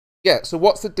 Yeah, so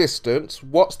what's the distance?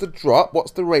 What's the drop?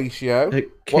 What's the ratio?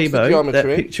 What's the geometry?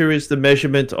 That picture is the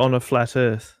measurement on a flat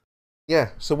Earth. Yeah,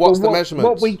 so what's the measurement?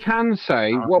 What we can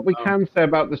say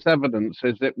about this evidence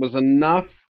is it was enough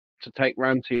to take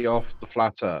Ranty off the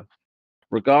flat Earth.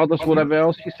 Regardless of whatever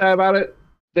else you say about it,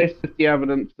 this is the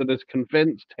evidence that has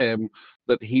convinced him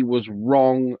that he was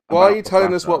wrong. Why are you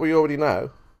telling us what we already know?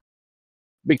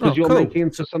 Because you're making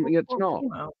into something it's not.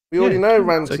 We already know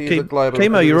Ranty is a global...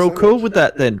 Chemo, you're all cool with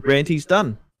that then? Ranty's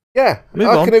done. Yeah,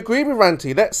 I can agree with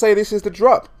Ranty. Let's say this is the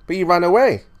drop, but he ran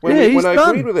away when I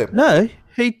agreed with him. No,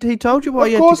 he told you why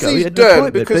he had to go. Of course he's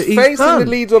done, because facing the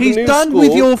leader of the new school... He's done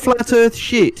with your flat Earth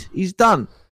shit. He's done.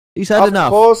 He's had enough.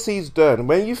 Of course he's done.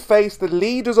 When you face the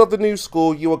leaders of the new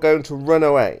school, you are going to run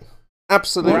away.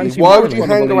 Absolutely. Why would you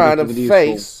hang around and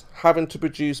face having to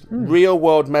produce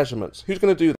real-world measurements? Who's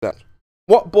going to do that?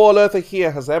 What ball earther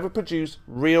here has ever produced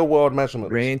real-world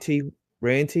measurements?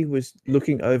 Ranty was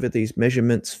looking over these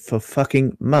measurements for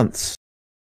fucking months.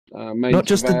 Not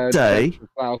just a day.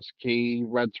 Key,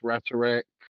 Red's Rhetoric.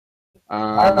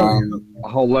 A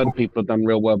whole load of people have done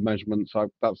real-world measurements. I'll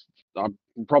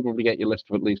probably get your list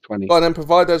of at least 20. Go on, then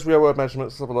provide those real-world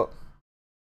measurements. Let's have a look.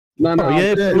 No,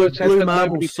 Blue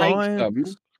Marble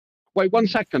Science. Wait 1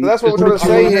 second. So that's what we're trying to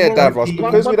say here, Davros.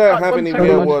 Because we don't have any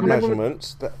real-world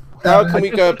measurements, how can we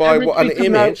go by what an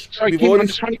image? Sorry, Kim, I'm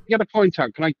just trying to get a point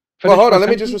out. Can I? Well, hold on. Let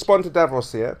me just respond to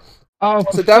Davros here. Oh,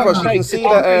 so Davros, you can see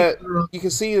that you can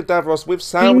see the Davros with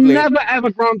sound. He never ever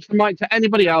grants the mic to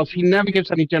anybody else. He never gives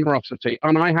any generosity,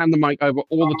 and I hand the mic over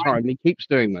all the time. And he keeps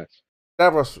doing this.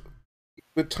 Davros,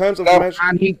 with terms of measure,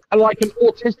 and he, like an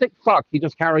autistic fuck, he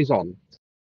just carries on.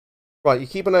 Right, you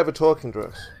keep on over talking to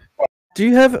us. Do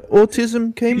you have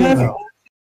autism, Kimo?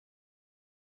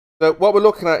 So what we're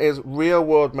looking at is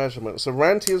real-world measurements. So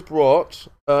Ranty has brought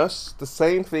us the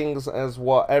same things as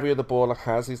what every other baller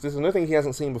has. There's nothing he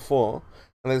hasn't seen before,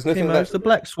 and there's nothing Is the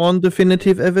Black Swan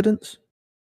definitive evidence?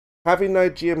 Having no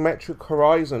geometric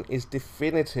horizon is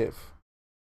definitive.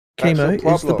 Kimo,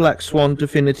 is the Black Swan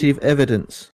definitive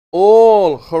evidence?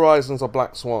 All horizons are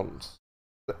black swans.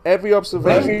 Every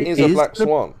observation is a black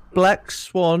swan. Black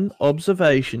Swan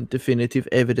observation definitive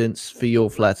evidence for your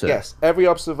flat Earth? Yes, every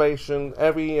observation,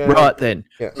 every... right then,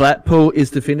 yes. Blackpool is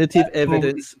definitive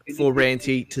evidence for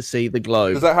Ranty to see the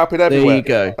globe. Does that happen everywhere?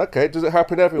 There you go. Okay, does it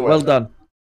happen everywhere? Well done.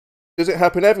 Does it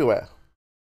happen everywhere?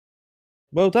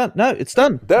 Well done. No, it's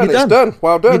done. It's done.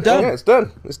 Well done. You're done. Yeah, it's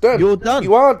done. It's done. You're done.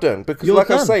 You are done. Because You're like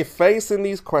done. I say, facing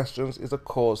these questions is a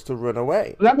cause to run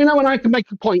away. Let me know when I can make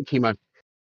a point, Kimo.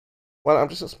 Well, I'm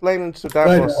just explaining to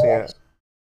Davros here.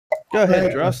 Go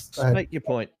ahead, Drust. Make your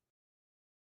point.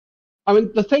 I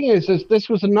mean, the thing is this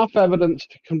was enough evidence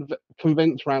to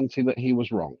convince Ranty that he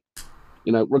was wrong.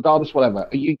 You know, regardless, whatever.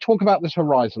 You talk about this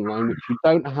horizon line, which you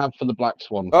don't have for the Black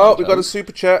Swan. Oh, we got a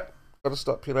super chat. Got to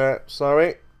stop you there.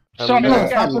 Sorry. Sorry,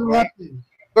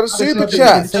 got a super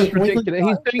chat. That's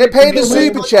ridiculous. They paid the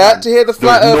super chat to hear the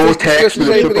flat Earth discuss the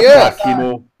shape of the Earth.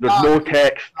 There's no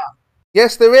text.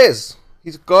 Yes, there is.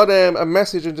 He's got a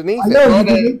message underneath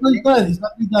it. He's done. He's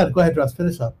not done. Go ahead, Russ.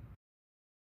 Finish up.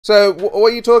 So,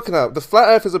 what are you talking about? The flat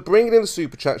earthers are bringing in the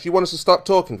super chats. You want us to stop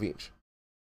talking, Veach?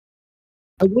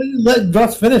 I wouldn't let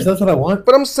Russ finish. That's what I want.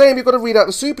 But I'm saying you've got to read out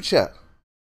the super chat.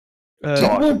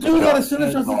 We'll do that as soon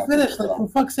as Russ is finished. Like, for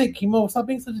fuck's sake, Kimo, stop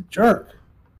being such a jerk.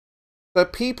 So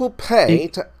people pay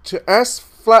to ask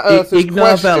flat earthers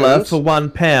questions. For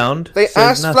 £1. They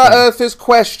ask flat earthers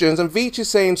questions, and Veach is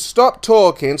saying, stop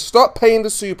talking, stop paying the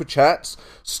super chats,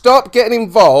 stop getting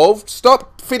involved,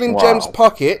 stop filling Jem's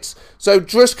pockets, so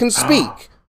Drus can speak.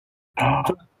 Do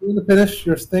you want to finish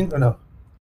your thing or no?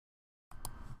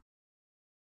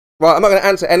 Right, I'm not going to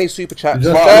answer any super chats.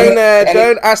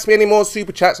 Don't ask me any more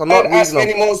super chats. I'm not reading them.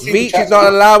 Veach is not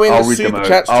allowing the super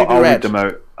chats to be read. I'll read them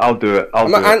out. I'll do it.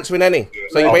 I'm not answering any,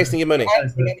 so you're wasting your money.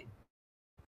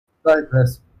 Sorry,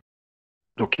 Chris.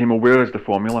 Okay, well, where is the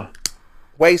formula?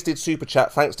 Wasted super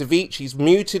chat, thanks to Veach. He's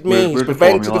muted me. He's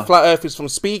prevented the flat earthers from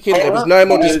speaking. There was no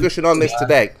more discussion on this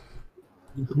today.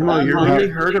 No, you really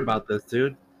heard about this,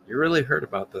 dude. You really heard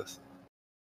about this.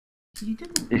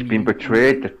 He's been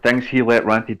betrayed. The things he let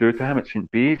Ranty do to him at St.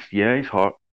 Bees. Yeah, he's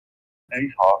hot.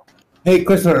 Hey,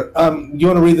 Christopher, you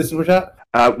want to read the super chat?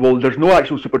 Well, there's no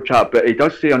actual super chat, but it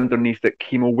does say underneath that,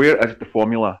 Kimo, where is the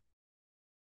formula?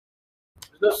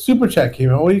 There's no super chat,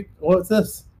 Kimo. What's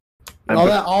this?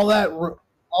 All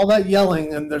that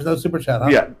yelling, and there's no super chat. Huh?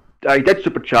 Yeah, I did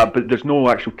super chat, but there's no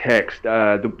actual text.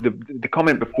 The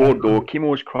comment before, though,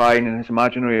 Kimo is crying in his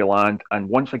imaginary land, and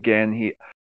once again he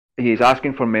is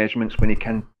asking for measurements when he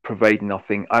can provide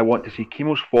nothing. I want to see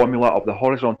Kimo's formula of the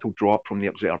horizontal drop from the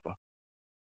observer.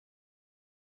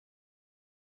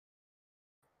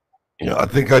 You know, I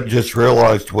think I just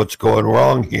realized what's going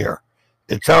wrong here.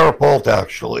 It's our fault,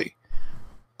 actually.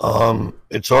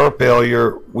 It's our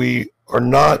failure. We are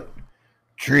not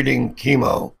treating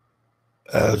Kimo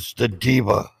as the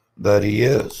diva that he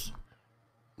is.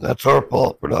 That's our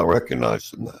fault for not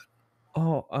recognizing that.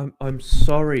 Oh, I'm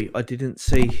sorry. I didn't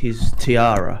see his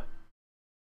tiara.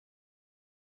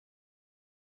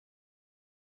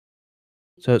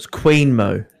 So it's Queen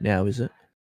Mo now, is it?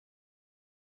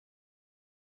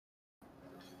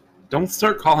 Don't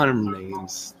start calling him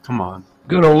names. Come on.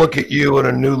 Gonna look at you in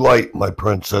a new light, my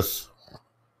princess.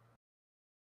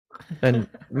 And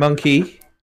Monkey,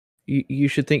 you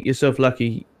should think yourself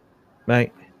lucky,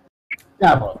 mate.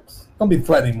 Yeah, but don't be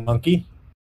threatening, Monkey.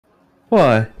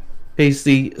 Why? He's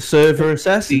the server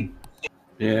assassin.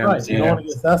 Yeah. Right, you don't want to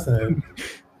get assassinated.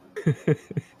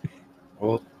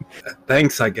 Well,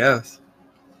 thanks, I guess.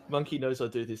 Monkey knows I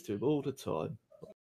do this to him all the time.